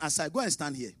this one aside. Go and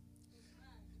stand here.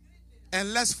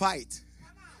 And let's fight.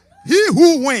 He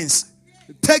who wins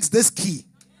takes this key.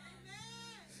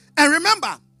 And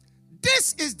remember,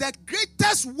 this is the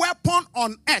greatest weapon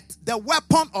on earth. The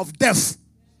weapon of death.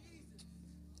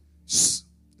 Shh.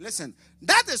 Listen.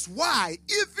 That is why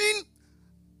even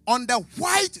on the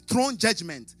white throne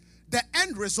judgment, the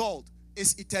end result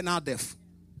is eternal death.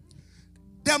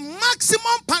 The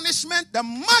maximum punishment,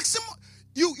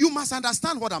 you must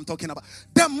understand what I'm talking about.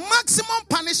 The maximum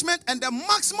punishment and the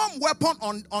maximum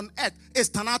weapon on earth is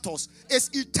Thanatos. It's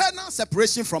eternal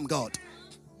separation from God.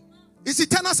 It's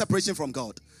eternal separation from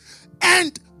God.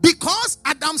 And because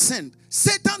Adam sinned,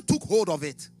 Satan took hold of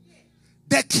it.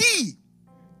 The key,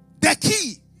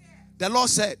 the Lord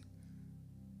said,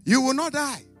 you will not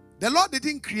die. The Lord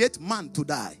didn't create man to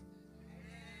die.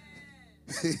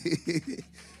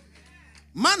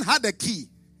 Man had a key.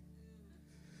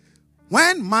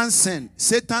 When man sinned,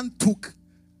 Satan took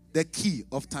the key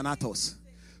of Thanatos.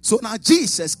 So now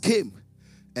Jesus came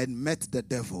and met the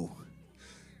devil.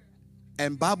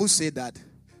 And Bible said that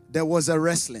there was a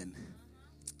wrestling.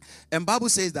 And Bible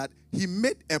says that he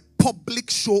made a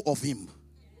public show of him.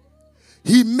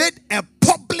 He made a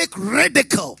public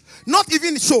ridicule. Not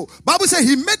even show. Bible says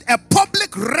he made a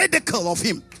public ridicule of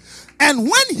him. And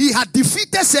when he had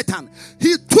defeated Satan,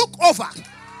 he took over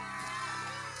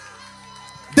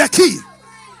the key.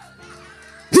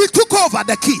 He took took over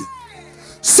the key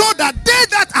so that they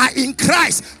that are in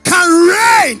Christ can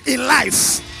reign in life.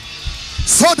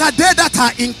 So that they that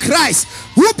are in Christ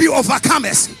will be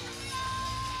overcomers.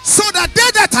 So that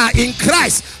they that are in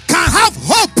Christ can have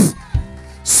hope.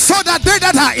 So that they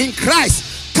that are in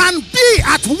Christ can be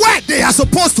at where they are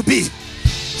supposed to be.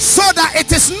 So that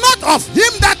it is not of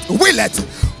him that willeth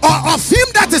or of him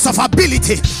that is of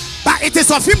ability, but it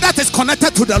is of him that is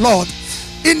connected to the Lord.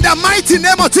 In the mighty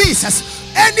name of Jesus,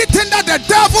 anything that the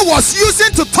devil was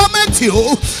using to torment you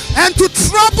and to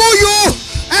trouble you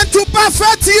and to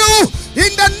buffet you,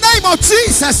 in the name of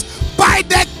Jesus, by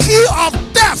the key of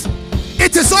death,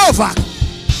 it is over.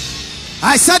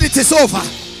 I said it is over.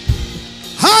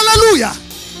 Hallelujah.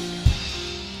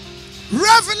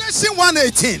 Revelation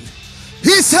 1:18.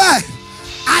 He said,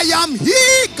 I am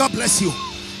he, God bless you,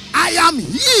 I am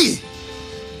he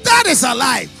that is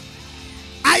alive.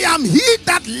 I am he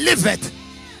that liveth,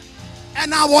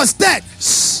 and I was dead.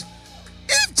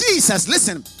 If Jesus,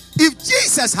 listen, if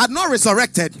Jesus had not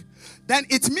resurrected, then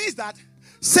it means that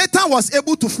Satan was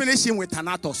able to finish him with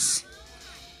Thanatos.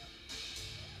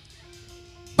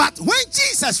 But when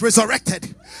Jesus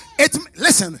resurrected,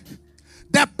 listen,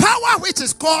 the power which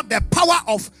is called the power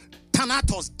of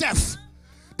Thanatos, death,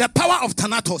 the power of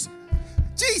Thanatos,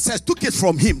 Jesus took it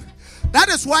from him. That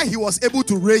is why he was able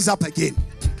to raise up again.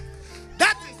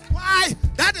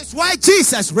 That is why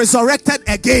Jesus resurrected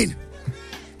again.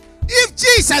 If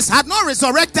Jesus had not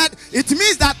resurrected, it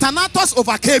means that Thanatos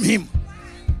overcame him,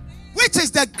 which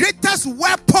is the greatest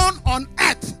weapon on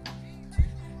earth.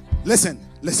 Listen,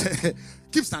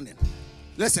 keep standing.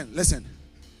 Listen.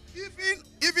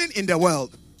 Even in the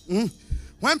world,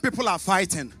 when people are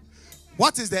fighting,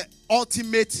 what is the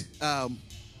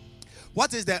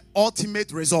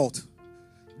ultimate result?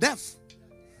 Death.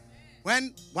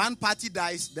 When one party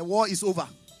dies, the war is over.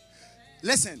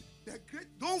 Listen,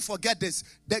 don't forget this.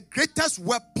 The greatest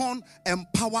weapon and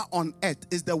power on earth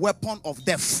is the weapon of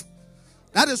death.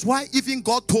 That is why even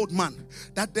God told man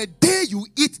that the day you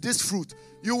eat this fruit,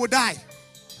 you will die.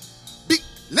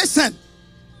 Listen,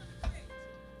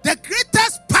 the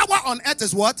greatest power on earth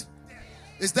is what?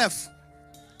 Is death.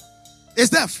 Is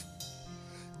death.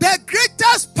 The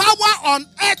greatest power on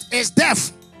earth is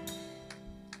death.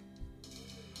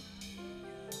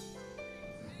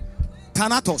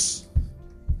 Thanatos.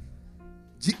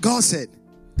 God said,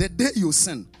 the day you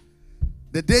sin,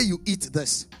 the day you eat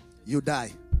this, you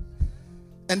die.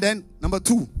 And then number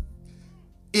 2,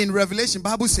 in Revelation,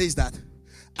 Bible says that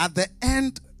at the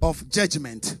end of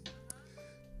judgment,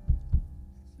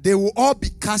 they will all be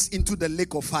cast into the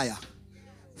lake of fire,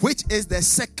 which is the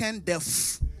second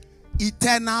death,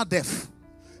 eternal death.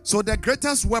 So the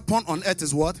greatest weapon on earth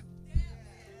is what?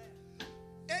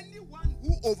 Anyone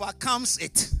who overcomes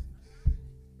it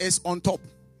is on top.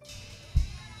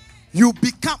 You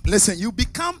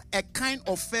become a kind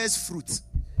of first fruit.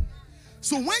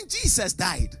 So when Jesus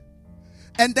died,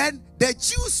 and then the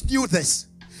Jews knew this.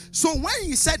 So when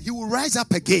he said he will rise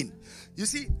up again, you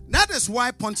see, that is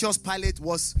why Pontius Pilate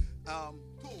was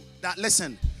told that,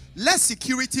 listen, let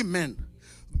security men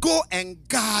go and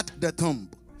guard the tomb,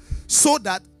 so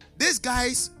that these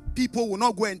guys, people will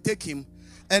not go and take him,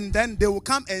 and then they will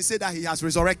come and say that he has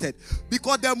resurrected.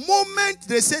 Because the moment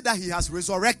they say that he has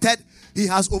resurrected, he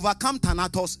has overcome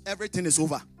Thanatos, everything is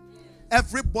over.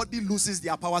 Everybody loses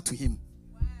their power to him.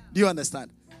 Do you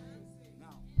understand?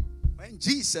 Now, when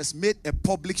Jesus made a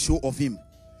public show of him,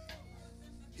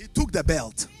 he took the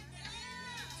belt.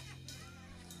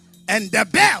 And the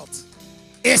belt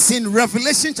is in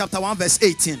Revelation chapter 1 verse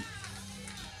 18.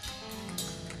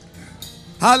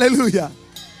 Hallelujah.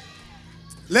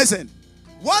 Listen,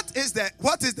 what is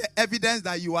the evidence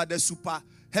that you are the super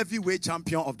heavyweight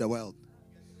champion of the world?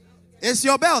 It's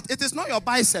your belt. It is not your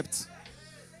bicep.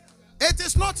 It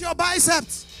is not your bicep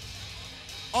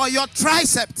or your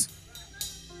tricep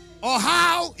or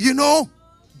how,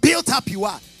 built up you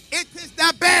are. It is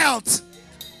the belt.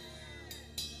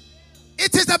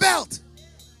 It is the belt.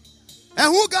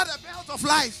 And who got the belt of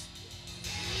life?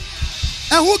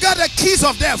 And who got the keys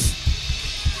of death?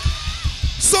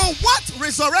 So what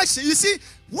resurrection, you see,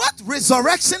 what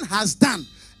resurrection has done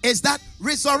is that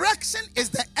resurrection is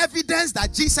the evidence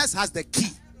that Jesus has the key.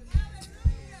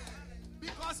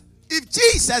 Because if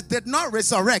Jesus did not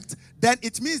resurrect, then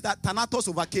it means that Thanatos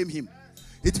overcame him.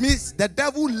 It means the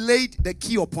devil laid the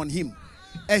key upon him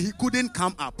and he couldn't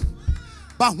come up.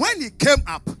 But when he came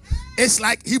up, it's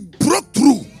like he broke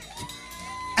through.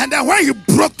 And then when he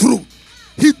broke through,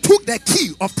 he took the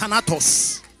key of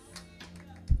Thanatos.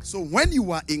 So when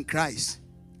you are in Christ,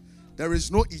 there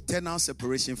is no eternal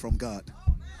separation from God.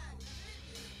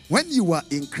 When you are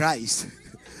in Christ,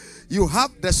 you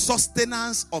have the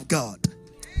sustenance of God.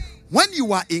 When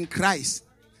you are in Christ,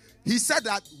 he said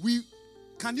that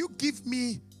can you give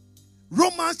me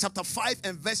Romans chapter 5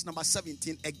 and verse number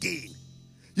 17 again?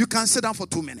 You can sit down for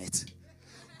 2 minutes.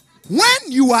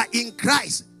 When you are in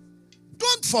Christ,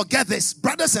 don't forget this,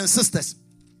 brothers and sisters.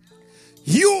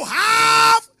 You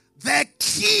have the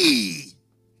key.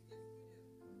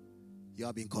 You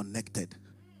have been connected.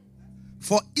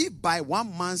 For if by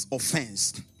one man's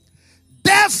offense,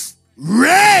 death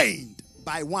reigned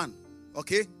by one.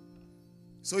 Okay?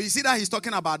 So you see that he's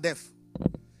talking about death.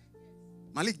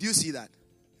 Malik, do you see that?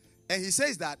 And he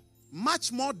says that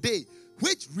much more they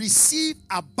which receive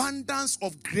abundance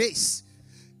of grace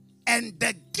and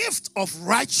the gift of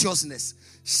righteousness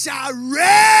shall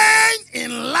reign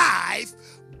in life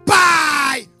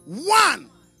by one,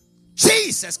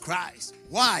 Jesus Christ.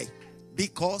 Why?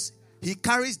 Because he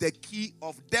carries the key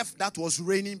of death that was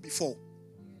reigning before.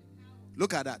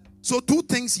 Look at that. So 2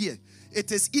 things here.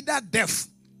 It is either death.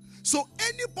 So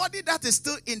anybody that is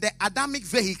still in the Adamic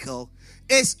vehicle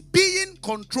is being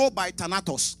controlled by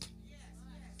Thanatos.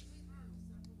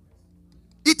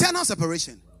 Eternal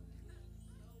separation.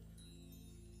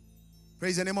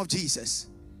 Praise the name of Jesus.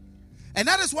 And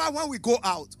that is why when we go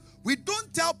out, we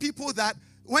don't tell people that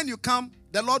when you come,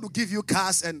 the Lord will give you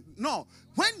cars. And no,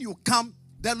 when you come,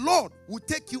 the Lord will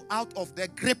take you out of the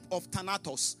grip of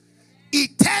Thanatos.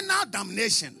 Eternal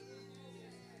damnation.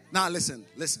 Now listen.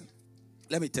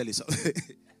 Let me tell you something.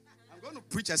 I'm going to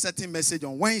preach a certain message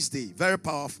on Wednesday. Very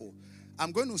powerful.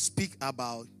 I'm going to speak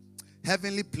about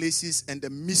heavenly places and the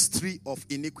mystery of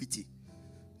iniquity.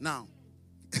 Now,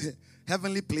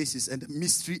 heavenly places and the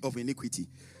mystery of iniquity.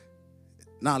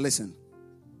 Now listen.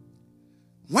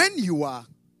 When you are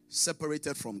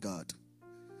separated from God,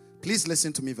 please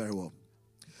listen to me very well.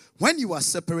 When you are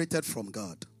separated from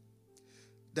God,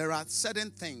 there are certain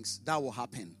things that will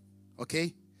happen.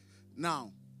 Okay?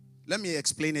 Now, let me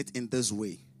explain it in this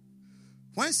way.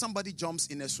 When somebody jumps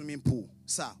in a swimming pool,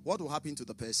 sir, what will happen to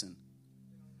the person?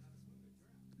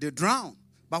 They drown.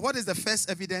 But what is the first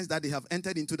evidence that they have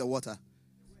entered into the water?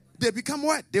 They become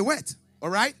wet. They wet. All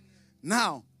right?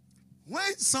 Now,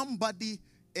 when somebody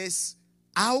is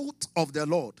out of the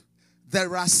Lord,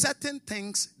 there are certain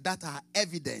things that are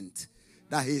evident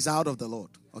that he is out of the Lord.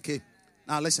 Okay?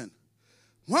 Now listen.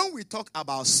 When we talk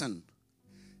about sin,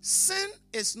 sin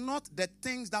is not the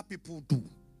things that people do.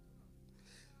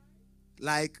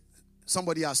 Like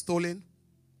somebody has stolen,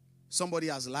 somebody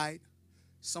has lied,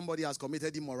 somebody has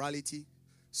committed immorality,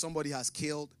 somebody has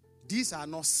killed. These are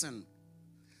not sin.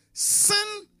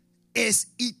 Sin is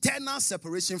eternal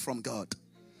separation from God.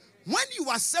 When you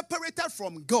are separated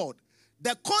from God,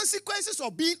 the consequences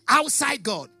of being outside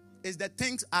God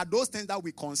are those things that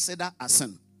we consider as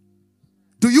sin.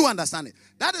 Do you understand it?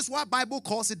 That is why the Bible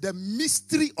calls it the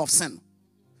mystery of sin.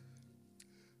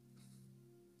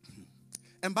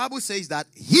 And Bible says that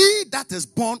he that is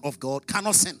born of God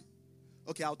cannot sin.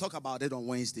 Okay, I'll talk about it on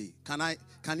Wednesday.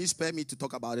 Can you spare me to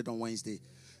talk about it on Wednesday?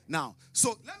 Now,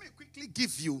 so let me quickly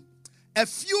give you a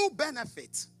few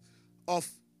benefits of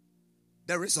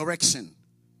the resurrection.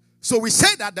 So we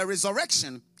say that the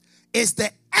resurrection is the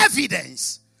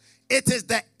evidence. It is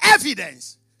the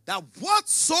evidence that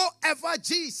whatsoever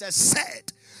Jesus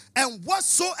said and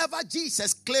whatsoever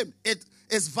Jesus claimed, it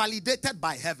is validated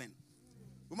by heaven.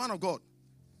 Woman of God,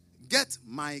 get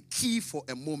my key for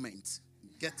a moment.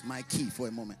 Get my key for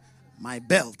a moment. My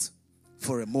belt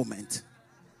for a moment.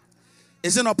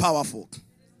 Is it not powerful?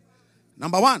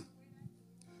 Number one,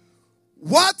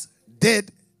 what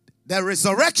did the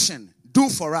resurrection do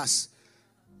for us?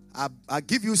 I'll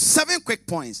give you 7 quick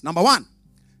points. Number one,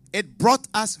 it brought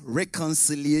us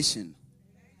reconciliation.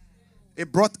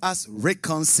 It brought us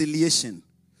reconciliation.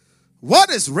 What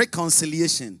is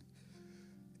reconciliation?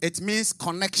 It means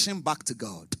connection back to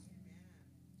God.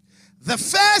 The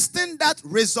first thing that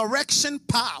resurrection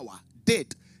power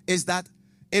did is that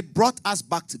it brought us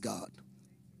back to God.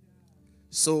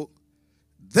 So,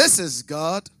 this is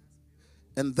God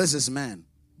and this is man.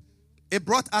 It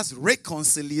brought us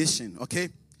reconciliation, okay?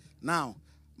 Now,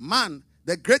 man,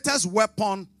 the greatest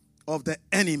weapon of the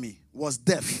enemy was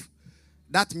death.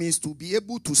 That means to be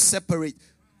able to separate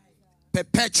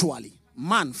perpetually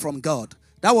man from God.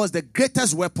 That was the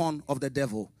greatest weapon of the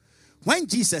devil. When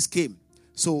Jesus came,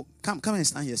 so come and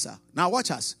stand here, sir. Now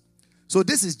watch us. So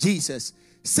this is Jesus.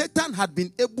 Satan had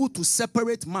been able to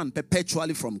separate man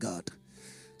perpetually from God.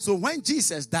 So when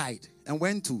Jesus died and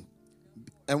went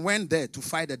there to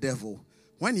fight the devil,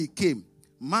 when he came,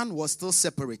 man was still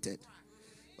separated.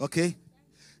 Okay?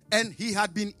 And he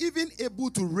had been even able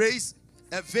to raise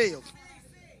a veil.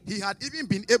 He had even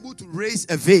been able to raise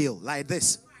a veil like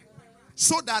this.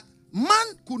 So that Man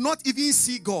could not even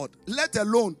see God, let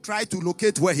alone try to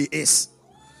locate where he is.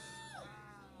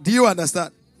 Do you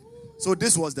understand? So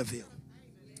this was the veil.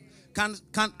 Can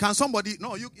somebody?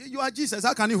 No, you are Jesus.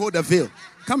 How can you hold the veil?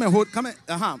 Come and hold. Come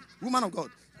and woman of God,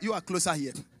 you are closer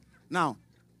here. Now,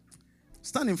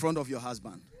 stand in front of your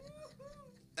husband,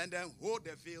 and then hold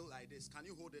the veil like this. Can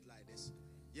you hold it like this?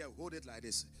 Yeah, hold it like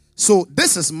this. So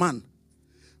this is man.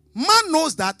 Man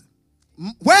knows that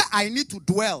where I need to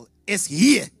dwell is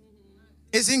here,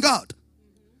 is in God.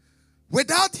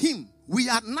 Without him, we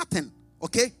are nothing.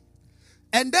 Okay?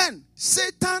 And then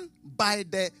Satan, by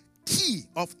the key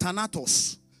of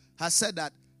Thanatos, has said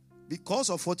that because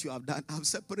of what you have done, I've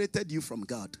separated you from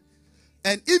God.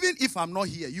 And even if I'm not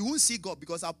here, you won't see God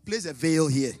because I've placed a veil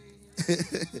here.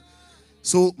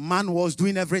 So man was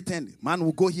doing everything. Man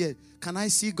will go here. Can I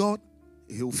see God?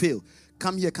 He'll fail.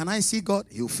 Come here. Can I see God?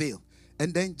 He'll fail.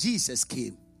 And then Jesus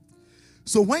came.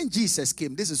 So when Jesus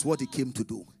came, this is what he came to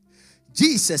do.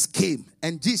 Jesus came,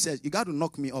 and Jesus, you got to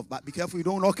knock me off, but be careful you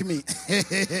don't knock me.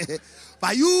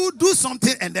 But you do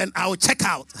something and then I'll check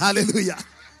out. Hallelujah.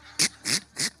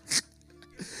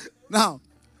 Now,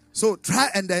 so try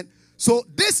and then, so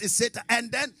this is Satan. And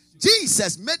then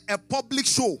Jesus made a public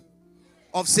show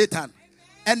of Satan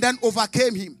and then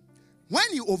overcame him. When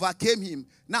you overcame him,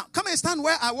 now come and stand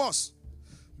where I was.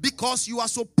 Because you are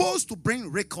supposed to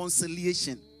bring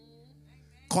reconciliation,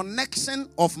 connection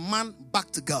of man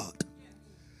back to God.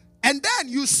 And then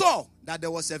you saw that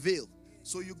there was a veil.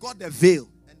 So you got the veil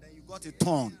and then you got it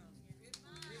torn.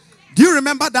 Do you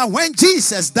remember that when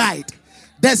Jesus died,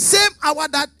 the same hour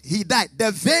that he died, the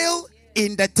veil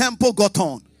in the temple got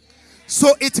torn.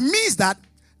 So it means that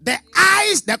the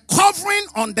eyes, the covering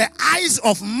on the eyes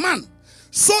of man,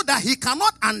 so that he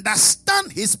cannot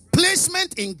understand his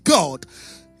placement in God,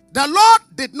 the Lord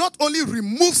did not only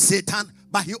remove Satan,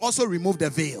 but he also removed the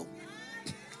veil.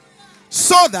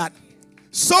 So that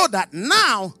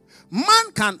now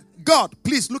man can, God,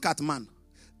 please look at man.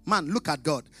 Man, look at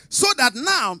God. So that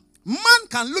now man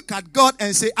can look at God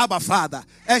and say, Abba, Father.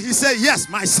 And he say, yes,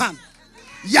 my son.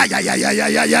 Yeah.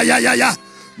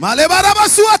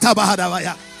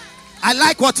 I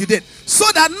like what you did. So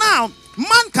that now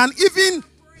man can even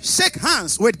shake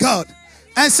hands with God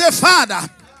and say, Father.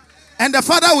 And the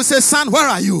father will say, son, where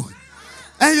are you?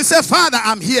 And you say, Father,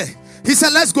 I'm here. He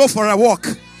said, let's go for a walk.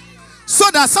 So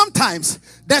that sometimes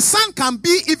the son can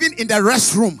be even in the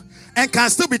restroom and can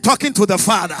still be talking to the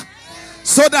father.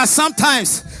 So that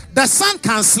sometimes the son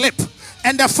can sleep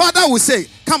and the father will say,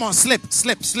 come on, sleep.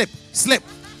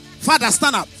 Father,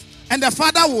 stand up. And the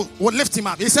father will lift him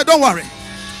up. He said, don't worry.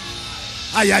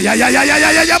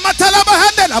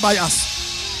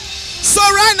 So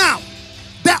right now,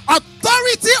 the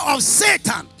authority of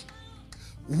Satan,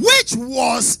 which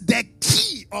was the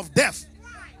key of death,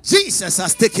 Jesus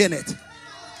has taken it.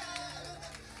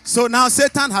 So now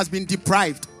Satan has been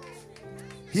deprived.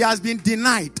 He has been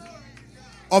denied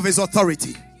of his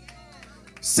authority.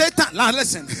 Satan, now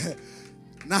listen.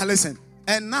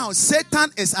 And now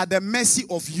Satan is at the mercy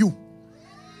of you.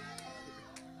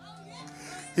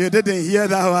 You didn't hear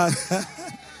that one.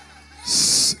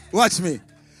 Watch me.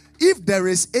 If there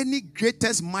is any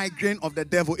greatest migraine of the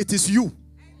devil, it is you.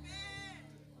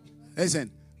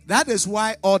 Listen, that is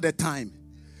why all the time,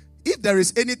 if there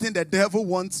is anything the devil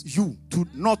wants you to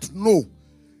not know,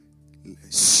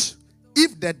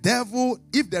 if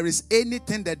there is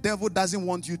anything the devil doesn't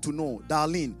want you to know,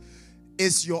 darling,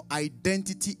 is your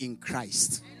identity in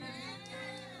Christ.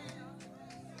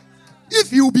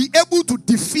 If you be able to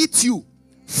defeat you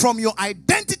from your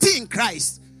identity in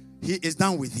Christ, he is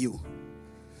done with you.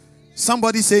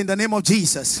 Somebody say, in the name of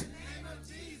Jesus.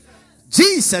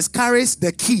 Jesus carries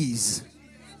the keys.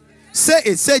 Say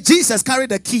it. Say, Jesus carried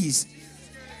the keys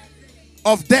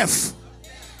of death.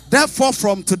 Therefore,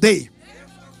 from today,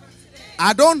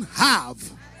 I don't have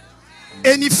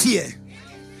any fear,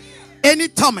 any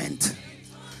torment,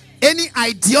 any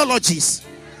ideologies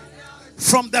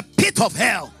from the pit of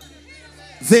hell.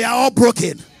 They are all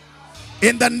broken.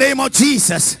 In the name of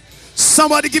Jesus.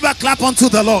 Somebody give a clap unto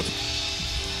the Lord.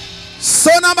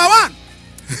 So number one,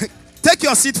 take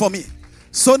your seat for me.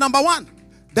 So number one,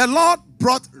 the Lord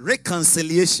brought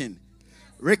reconciliation.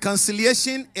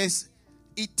 Reconciliation is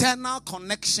eternal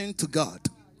connection to God.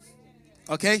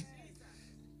 Okay?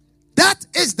 That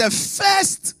is the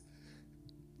first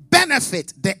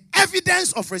benefit the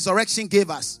evidence of resurrection gave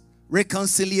us.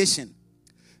 Reconciliation.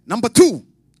 Number two,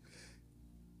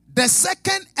 the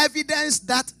second evidence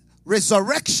that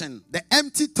resurrection, the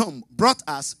empty tomb, brought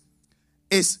us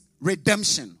is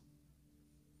redemption.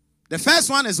 The first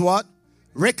one is what?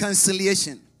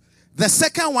 Reconciliation. The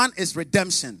second one is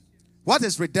redemption. What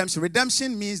is redemption?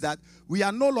 Redemption means that we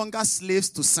are no longer slaves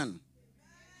to sin.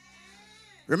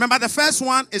 Remember, the first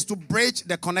one is to bridge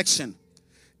the connection.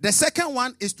 The second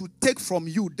one is to take from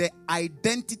you the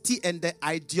identity and the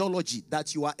ideology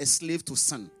that you are a slave to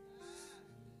sin.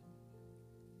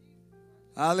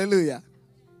 Hallelujah.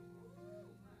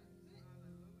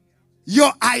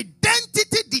 Your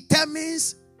identity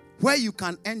determines where you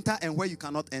can enter and where you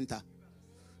cannot enter.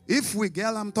 If we,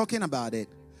 girl, I'm talking about it.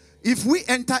 If we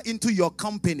enter into your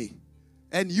company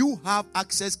and you have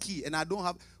access key and I don't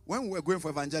have, when we're going for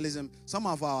evangelism, some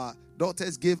of our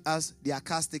daughters give us their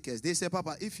car stickers. They say,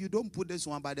 Papa, if you don't put this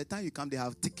one, by the time you come, they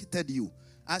have ticketed you.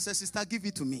 I said, sister, give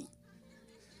it to me.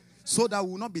 So that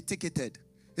we will not be ticketed.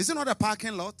 Is it not a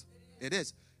parking lot? It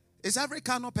is. Is every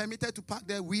car not permitted to park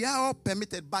there? We are all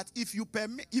permitted. But if you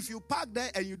park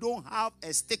there and you don't have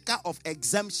a sticker of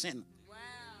exemption,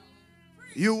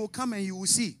 you will come and you will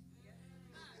see.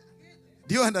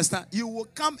 Do you understand? You will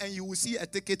come and you will see a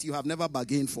ticket you have never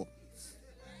bargained for.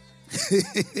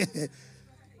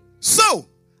 So,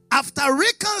 after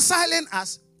reconciling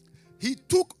us, he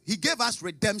gave us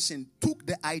redemption, took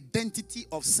the identity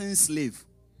of sin slave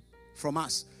from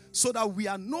us, so that we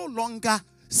are no longer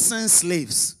sin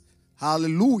slaves.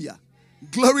 Hallelujah.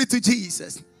 Glory to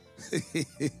Jesus.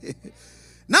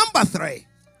 Number three.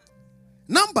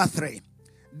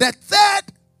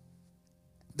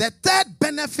 The third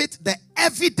benefit, the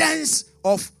evidence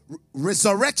of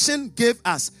resurrection gave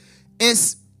us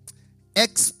is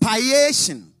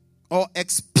expiation or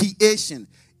expiation.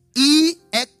 E-X-P-I-A-T-I-O-N.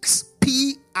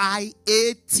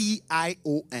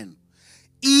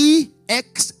 E-X-P-I-A-T-I-O-N.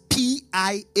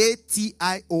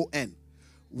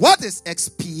 What is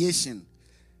expiation?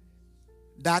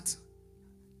 That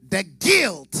the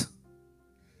guilt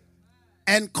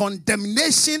and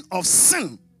condemnation of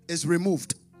sin is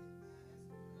removed.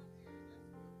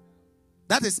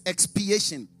 That is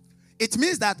expiation. It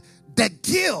means that the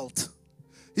guilt,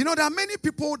 there are many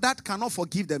people that cannot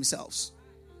forgive themselves.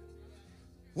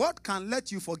 What can let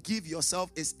you forgive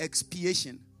yourself is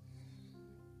expiation.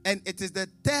 And it is the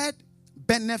third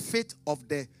benefit of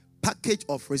the package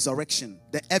of resurrection,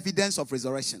 the evidence of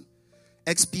resurrection.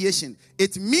 Expiation.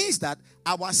 It means that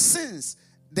our sins,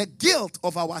 the guilt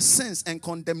of our sins and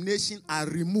condemnation are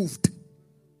removed.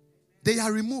 They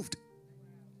are removed.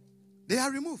 They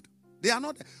are removed. They are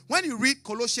not. When you read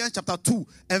Colossians chapter 2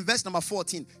 and verse number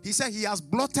 14, he said he has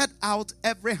blotted out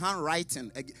every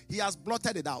handwriting. He has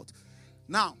blotted it out.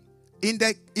 Now, in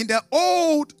the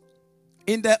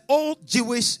old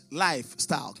Jewish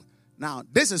lifestyle, now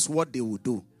this is what they will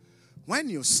do. When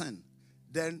you sin,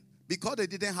 then because they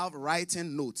didn't have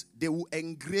writing notes, they will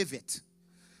engrave it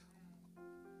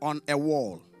on a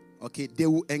wall. Okay, they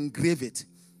will engrave it.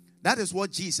 That is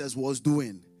what Jesus was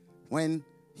doing when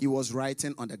he was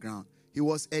writing on the ground. He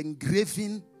was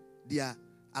engraving their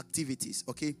activities.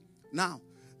 Okay, now,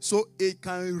 so it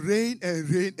can rain and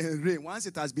rain and rain. Once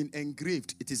it has been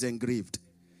engraved, it is engraved.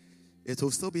 It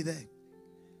will still be there.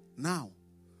 Now,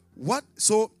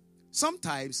 so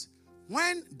sometimes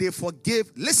when they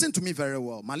forgive, listen to me very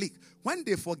well, Malik. When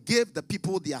they forgive the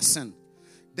people their sin,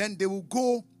 then they will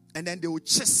go and then they will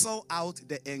chisel out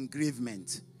the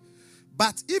engravement.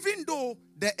 But even though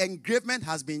the engravement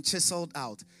has been chiseled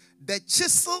out, the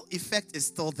chisel effect is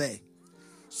still there.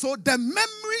 So the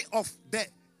memory of the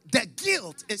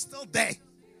guilt is still there.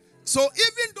 So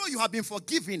even though you have been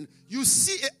forgiven, you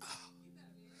see it.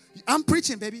 I'm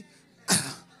preaching, baby.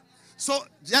 So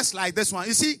just like this one,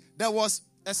 you see, there was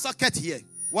a socket here.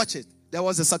 Watch it. There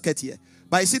was a socket here.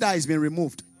 But you see that it's been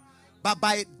removed. But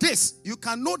by this, you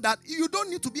can know that you don't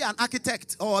need to be an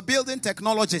architect or a building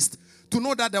technologist to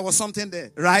know that there was something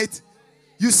there, right?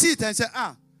 You see it and say,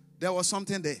 there was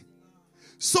something there.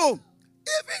 So,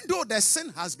 even though the sin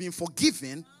has been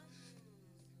forgiven,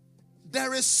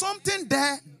 there is something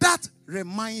there that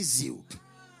reminds you.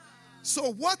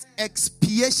 So, what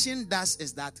expiation does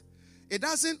is that it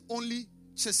doesn't only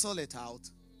chisel it out,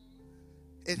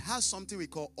 it has something we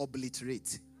call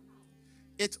obliterate.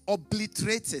 It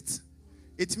obliterates it.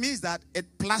 It means that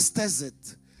it plasters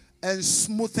it and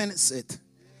smoothens it.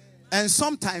 And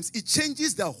sometimes it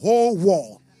changes the whole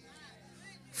wall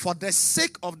for the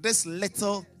sake of this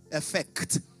little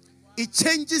effect. It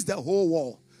changes the whole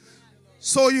wall.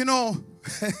 So,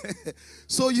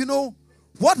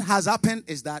 what has happened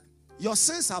is that your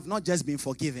sins have not just been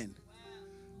forgiven,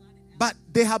 but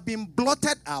they have been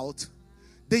blotted out.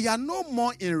 They are no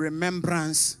more in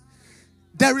remembrance.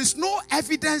 There is no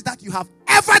evidence that you have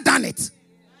ever done it.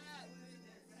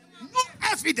 No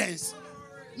evidence.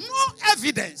 No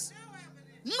evidence.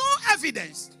 No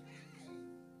evidence.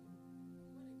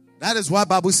 That is why the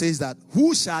Bible says that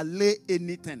who shall lay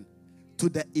anything to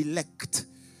the elect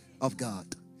of God.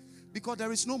 Because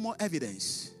there is no more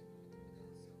evidence.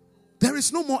 There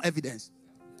is no more evidence.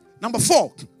 Number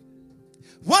 4.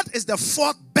 What is the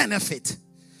fourth benefit?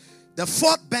 The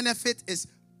fourth benefit is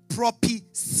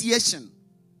propitiation.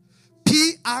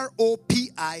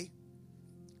 Propitiation.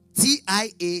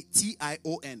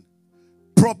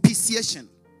 Propitiation.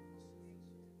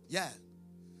 Yeah.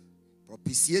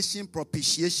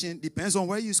 Propitiation depends on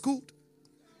where you schooled.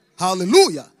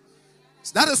 Hallelujah.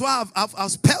 So that is why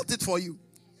I've spelled it for you.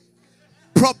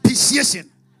 Propitiation.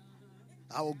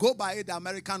 I will go by it the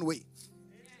American way.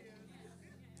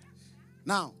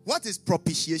 Now, what is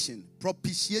propitiation?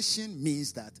 Propitiation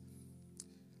means that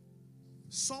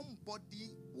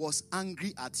somebody was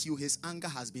angry at you. His anger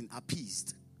has been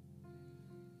appeased.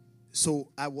 So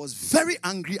I was very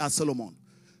angry at Solomon.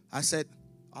 I said,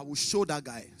 I will show that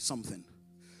guy something.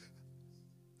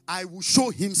 I will show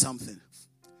him something.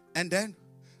 And then,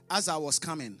 as I was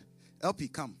coming, LP,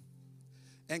 come.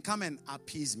 And come and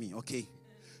appease me, okay?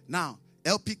 Now,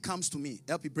 LP comes to me.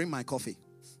 LP, bring my coffee.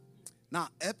 Now,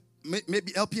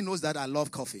 maybe LP knows that I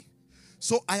love coffee.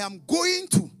 So I am going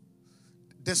to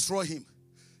destroy him.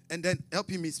 And then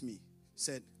LP meets me.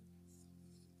 Said,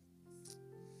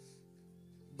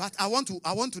 but I want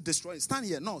to destroy it. Stand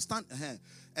here. No, stand here.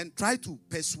 And try to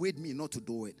persuade me not to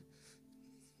do it.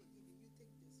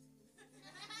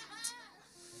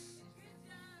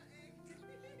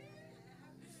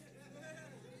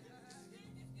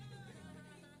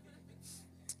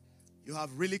 You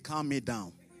have really calmed me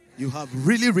down. You have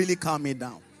really calmed me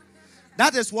down.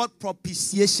 That is what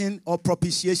propitiation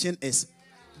is.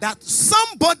 That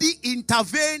somebody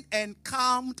intervened and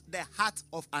calmed the heart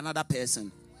of another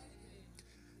person.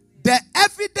 The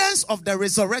evidence of the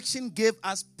resurrection gave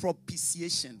us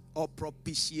propitiation.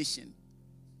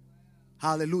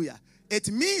 Hallelujah.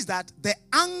 It means that the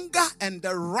anger and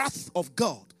the wrath of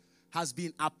God has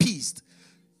been appeased.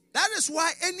 That is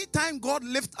why anytime God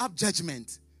lifts up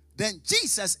judgment, then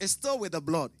Jesus is still with the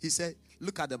blood. He said,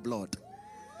 look at the blood.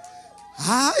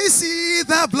 I see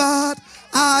the blood.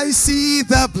 I see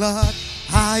the blood.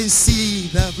 I see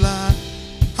the blood.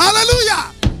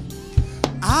 Hallelujah.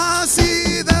 I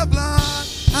see the blood.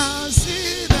 I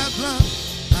see the blood.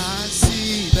 I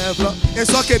see the blood.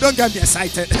 It's okay. Don't get me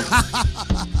excited.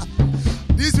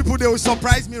 These people, they will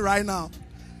surprise me right now.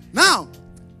 Now,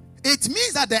 it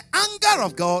means that the anger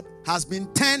of God has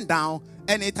been turned down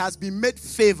and it has been made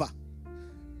favor.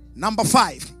 Number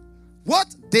 5.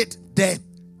 What did the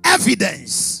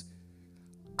evidence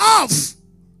of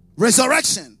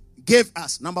resurrection give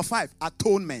us? Number 5,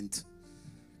 atonement.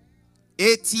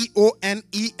 Atonement.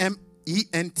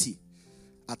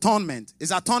 Atonement.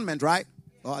 Is atonement, right?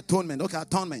 Or atonement. Okay,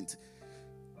 atonement.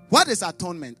 What is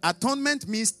atonement? Atonement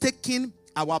means taking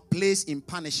our place in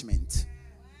punishment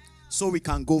so we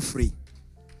can go free.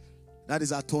 That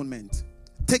is atonement.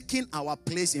 Taking our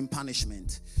place in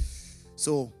punishment.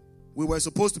 So we were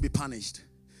supposed to be punished.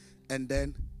 And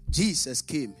then Jesus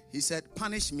came. He said,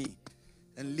 punish me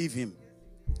and leave him.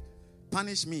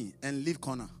 Punish me and leave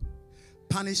Connor.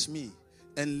 Punish me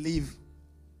and leave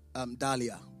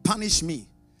Dahlia. Punish me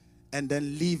and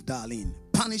then leave Darlene.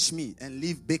 Punish me and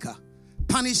leave Baker.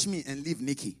 Punish me and leave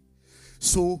Nicky.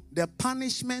 So the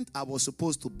punishment I was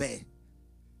supposed to bear,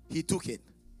 he took it.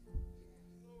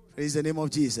 Praise the name of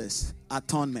Jesus.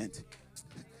 Atonement.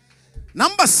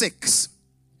 Number 6.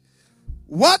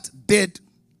 What did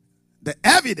the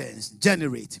evidence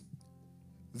generate?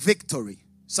 Victory.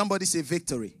 Somebody say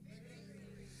victory.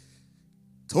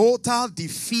 Total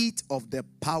defeat of the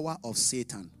power of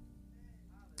Satan.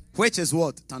 Which is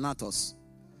what? Thanatos.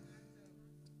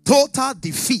 Total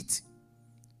defeat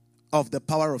of the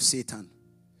power of Satan.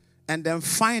 And then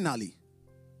finally,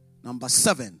 number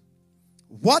 7.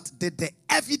 What did the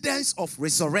evidence of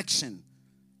resurrection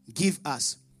give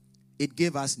us? It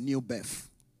gave us new birth.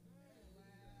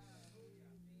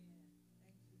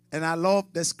 And I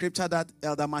love the scripture that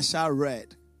Elder Mashal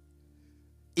read.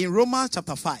 In Romans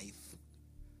chapter 5,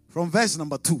 from verse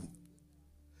number 2.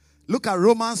 Look at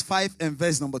Romans 5 and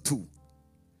verse number 2.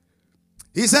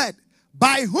 He said,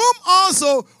 by whom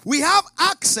also we have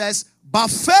access by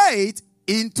faith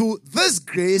into this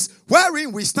grace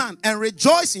wherein we stand and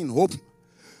rejoice in hope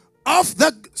of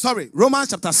the, Romans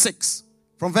chapter 6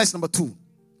 from verse number 2.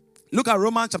 Look at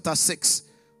Romans chapter 6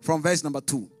 from verse number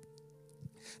 2.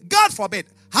 God forbid,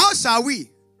 how shall we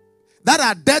that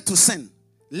are dead to sin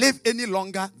live any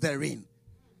longer therein?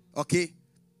 Okay.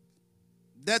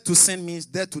 Dead to sin means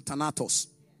dead to Thanatos.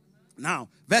 Now,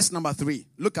 verse number 3.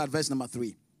 Look at verse number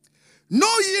 3.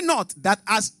 Know ye not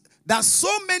that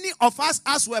so many of us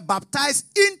as were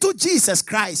baptized into Jesus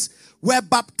Christ were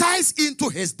baptized into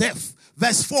his death.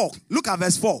 verse 4. Look at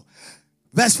verse 4.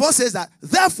 Verse 4 says that,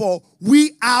 therefore,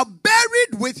 we are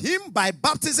buried with him by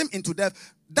baptism into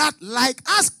death, that like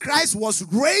as Christ was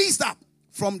raised up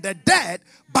from the dead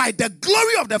by the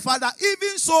glory of the Father,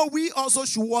 even so we also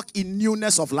should walk in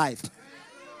newness of life.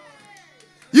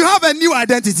 You have a new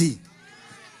identity.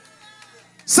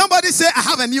 Somebody say, I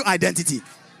have a new identity.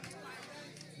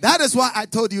 That is why I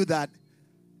told you that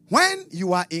when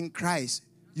you are in Christ,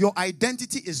 your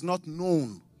identity is not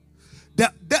known.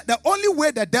 The only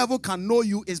way the devil can know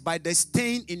you is by the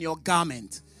stain in your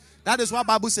garment. That is why the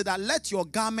Bible said that let your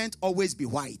garment always be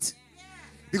white.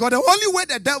 Because the only way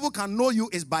the devil can know you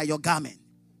is by your garment.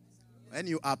 When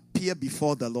you appear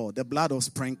before the Lord, the blood of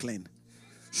sprinkling,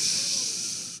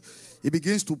 he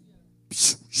begins to.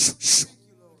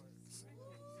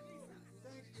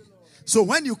 So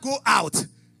when you go out,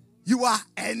 you are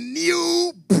a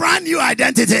new, brand new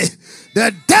identity.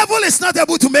 The devil is not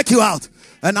able to make you out.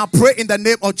 And I pray in the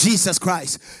name of Jesus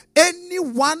Christ.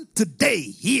 Anyone today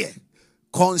here,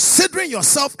 considering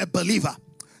yourself a believer,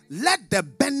 let the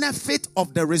benefit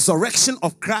of the resurrection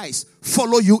of Christ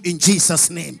follow you in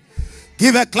Jesus' name.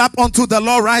 Give a clap unto the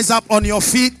Lord. Rise up on your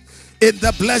feet in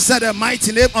the blessed and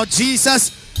mighty name of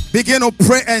Jesus. Begin to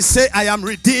pray and say, I am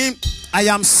redeemed. I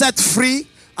am set free.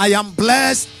 I am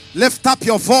blessed. Lift up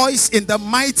your voice in the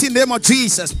mighty name of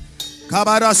Jesus.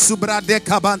 Kabara subrade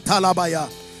kabantalabaya.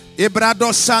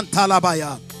 Ibrado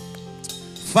shantalabaya.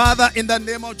 Father, in the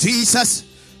name of Jesus,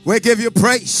 we give you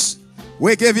praise.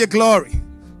 We give you glory.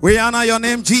 We honor your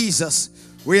name, Jesus.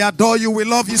 We adore you. We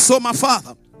love you so much,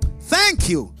 Father. Thank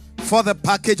you for the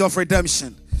package of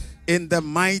redemption in the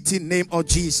mighty name of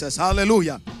Jesus.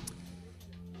 Hallelujah.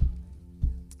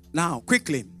 Now,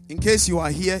 quickly, in case you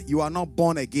are here, you are not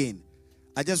born again,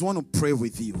 I just want to pray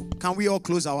with you. Can we all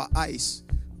close our eyes?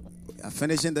 We are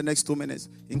finishing the next 2 minutes.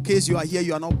 In case you are here,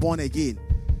 you are not born again.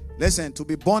 Listen, to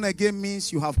be born again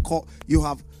means you have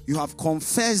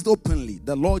confessed openly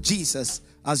the Lord Jesus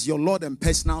as your Lord and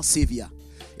personal Savior.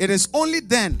 It is only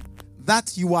then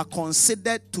that you are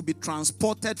considered to be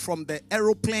transported from the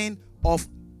aeroplane of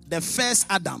the first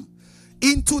Adam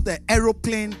into the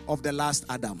aeroplane of the last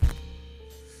Adam.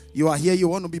 You are here, you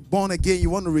want to be born again, you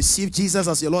want to receive Jesus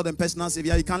as your Lord and personal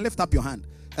Savior, you can lift up your hand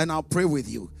and I'll pray with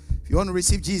you. If you want to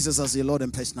receive Jesus as your Lord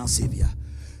and personal Savior.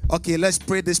 Okay, let's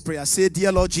pray this prayer. Say,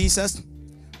 dear Lord Jesus,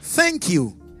 thank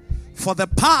you for the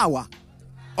power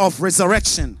of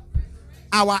resurrection,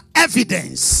 our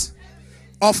evidence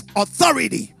of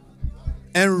authority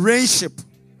and reignship.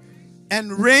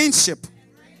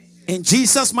 In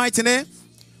Jesus' mighty name,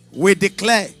 we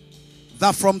declare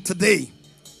that from today,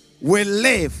 we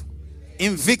live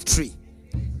in victory.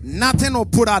 Nothing will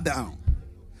put us down.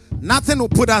 Nothing will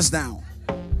put us down.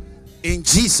 In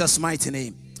Jesus' mighty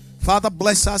name. Father,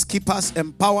 bless us, keep us,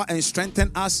 empower and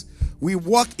strengthen us. We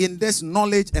walk in this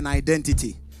knowledge and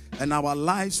identity, and our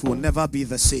lives will never be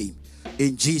the same.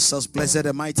 In Jesus' blessed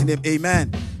and mighty name,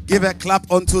 amen. Give a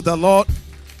clap unto the Lord.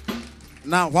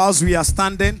 Now, whilst we are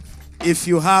standing, if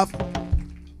you have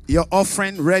your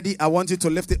offering ready, I want you to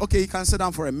lift it. Okay, you can sit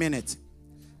down for a minute.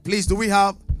 Please, do we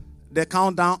have the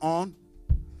countdown on?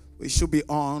 We should be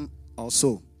on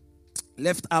also.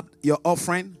 Lift up your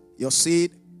offering, your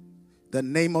seed, the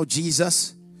name of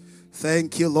Jesus.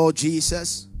 Thank you, Lord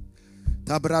Jesus.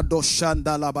 The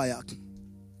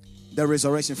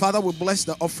resurrection. Father, we bless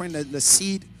the offering and the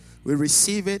seed. We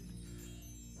receive it.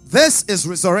 This is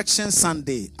Resurrection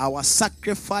Sunday, our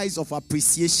sacrifice of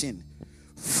appreciation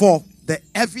for the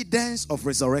evidence of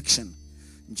resurrection.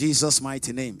 In Jesus'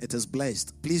 mighty name, it is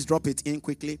blessed. Please drop it in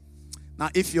quickly. Now,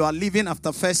 if you are leaving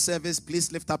after first service,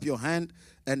 please lift up your hand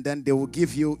and then they will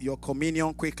give you your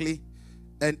communion quickly.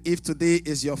 And if today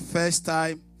is your first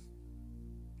time,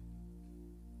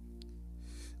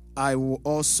 I will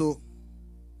also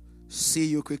see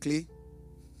you quickly.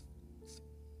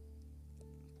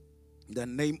 In the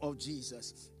name of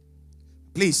Jesus.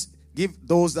 Please give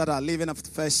those that are leaving after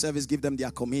first service, give them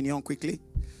their communion quickly.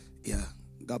 Yeah.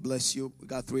 God bless you. We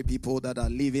got 3 people that are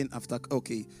leaving after.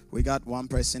 Okay, we got 1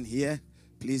 person here.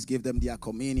 Please give them their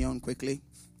communion quickly.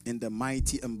 In the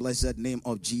mighty and blessed name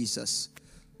of Jesus.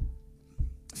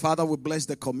 Father, we bless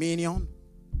the communion.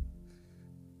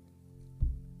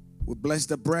 We bless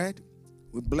the bread.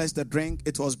 We bless the drink.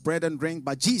 It was bread and drink,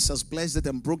 but Jesus blessed it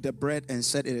and broke the bread and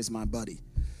said, it is my body.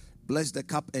 Blessed the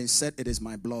cup and said, it is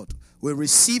my blood. We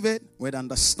receive it with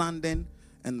understanding.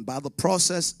 And by the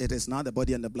process, it is now the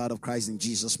body and the blood of Christ in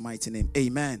Jesus' mighty name.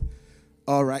 Amen.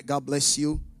 All right. God bless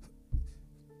you.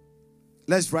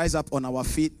 Let's rise up on our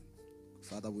feet.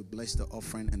 Father, we bless the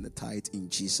offering and the tithe in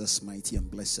Jesus' mighty and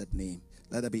blessed name.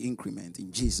 Let there be increment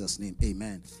in Jesus' name.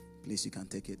 Amen. Please, you can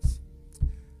take it.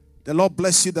 The Lord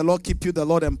bless you, the Lord keep you, the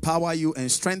Lord empower you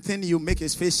and strengthen you, make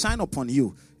his face shine upon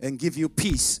you and give you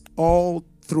peace all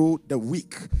through the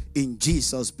week. In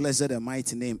Jesus' blessed and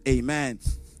mighty name. Amen.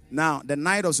 Now, the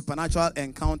night of supernatural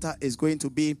encounter is going to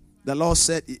be, the Lord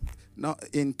said,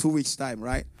 in 2 weeks' time,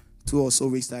 right? 2 or so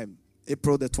weeks' time.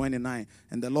 April the 29th.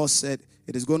 And the Lord said,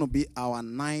 it is going to be our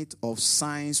night of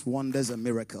signs, wonders, and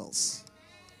miracles.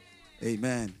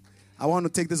 Amen. I want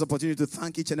to take this opportunity to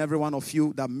thank each and every one of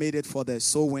you that made it for the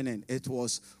soul winning. It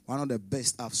was one of the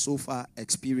best I've so far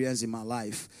experienced in my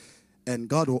life. And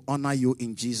God will honor you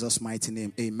in Jesus' mighty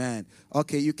name. Amen.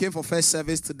 Okay, you came for first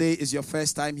service. Today is your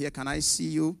first time here. Can I see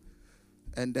you?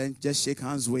 And then just shake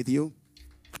hands with you.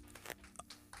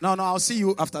 No, I'll see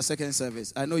you after second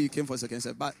service. I know you came for second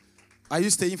service. But are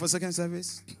you staying for second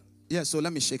service? Yeah, so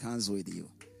let me shake hands with you.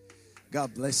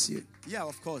 God bless you. Yeah,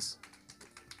 of course.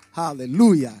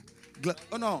 Hallelujah.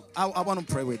 I want to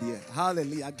pray with you.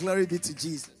 Hallelujah. Glory be to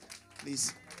Jesus.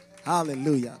 Please.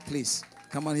 Hallelujah. Please.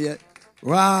 Come on here.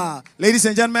 Wow. Ladies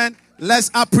and gentlemen, let's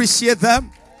appreciate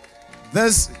them.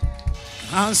 This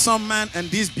handsome man and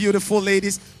these beautiful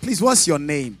ladies. Please, what's your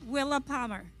name? Willa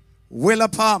Palmer. Willa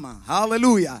Palmer.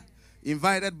 Hallelujah.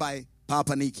 Invited by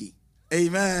Papa Nicky.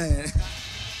 Amen.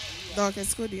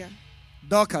 Dorcas Kudia.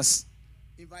 Dorcas.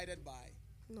 Invited by?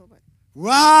 Nobody.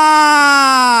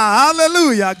 Wow.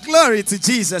 Hallelujah. Glory to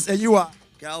Jesus. And you are?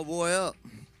 Cowboy up.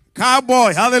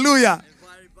 Cowboy. Hallelujah.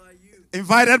 Invited by you.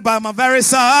 Invited by my very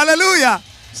son. Hallelujah.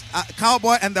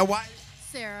 Cowboy and the wife?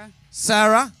 Sarah.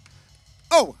 Sarah.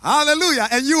 Oh, hallelujah.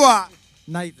 And you are?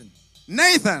 Nathan.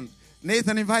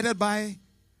 Nathan invited by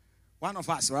one of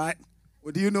us, right?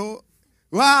 Well, do you know?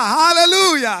 Wow,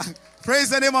 hallelujah. Praise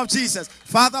the name of Jesus.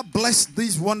 Father, bless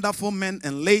these wonderful men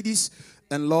and ladies.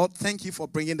 And Lord, thank you for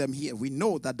bringing them here. We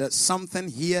know that there's something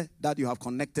here that you have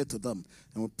connected to them.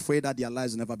 And we pray that their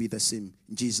lives will never be the same.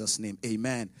 In Jesus' name,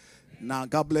 amen. Now,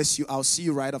 God bless you. I'll see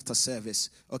you right after service.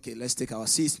 Okay, let's take our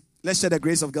seats. Let's share the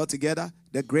grace of God together.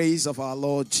 The grace of our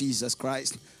Lord Jesus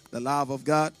Christ, the love of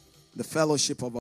God, the fellowship of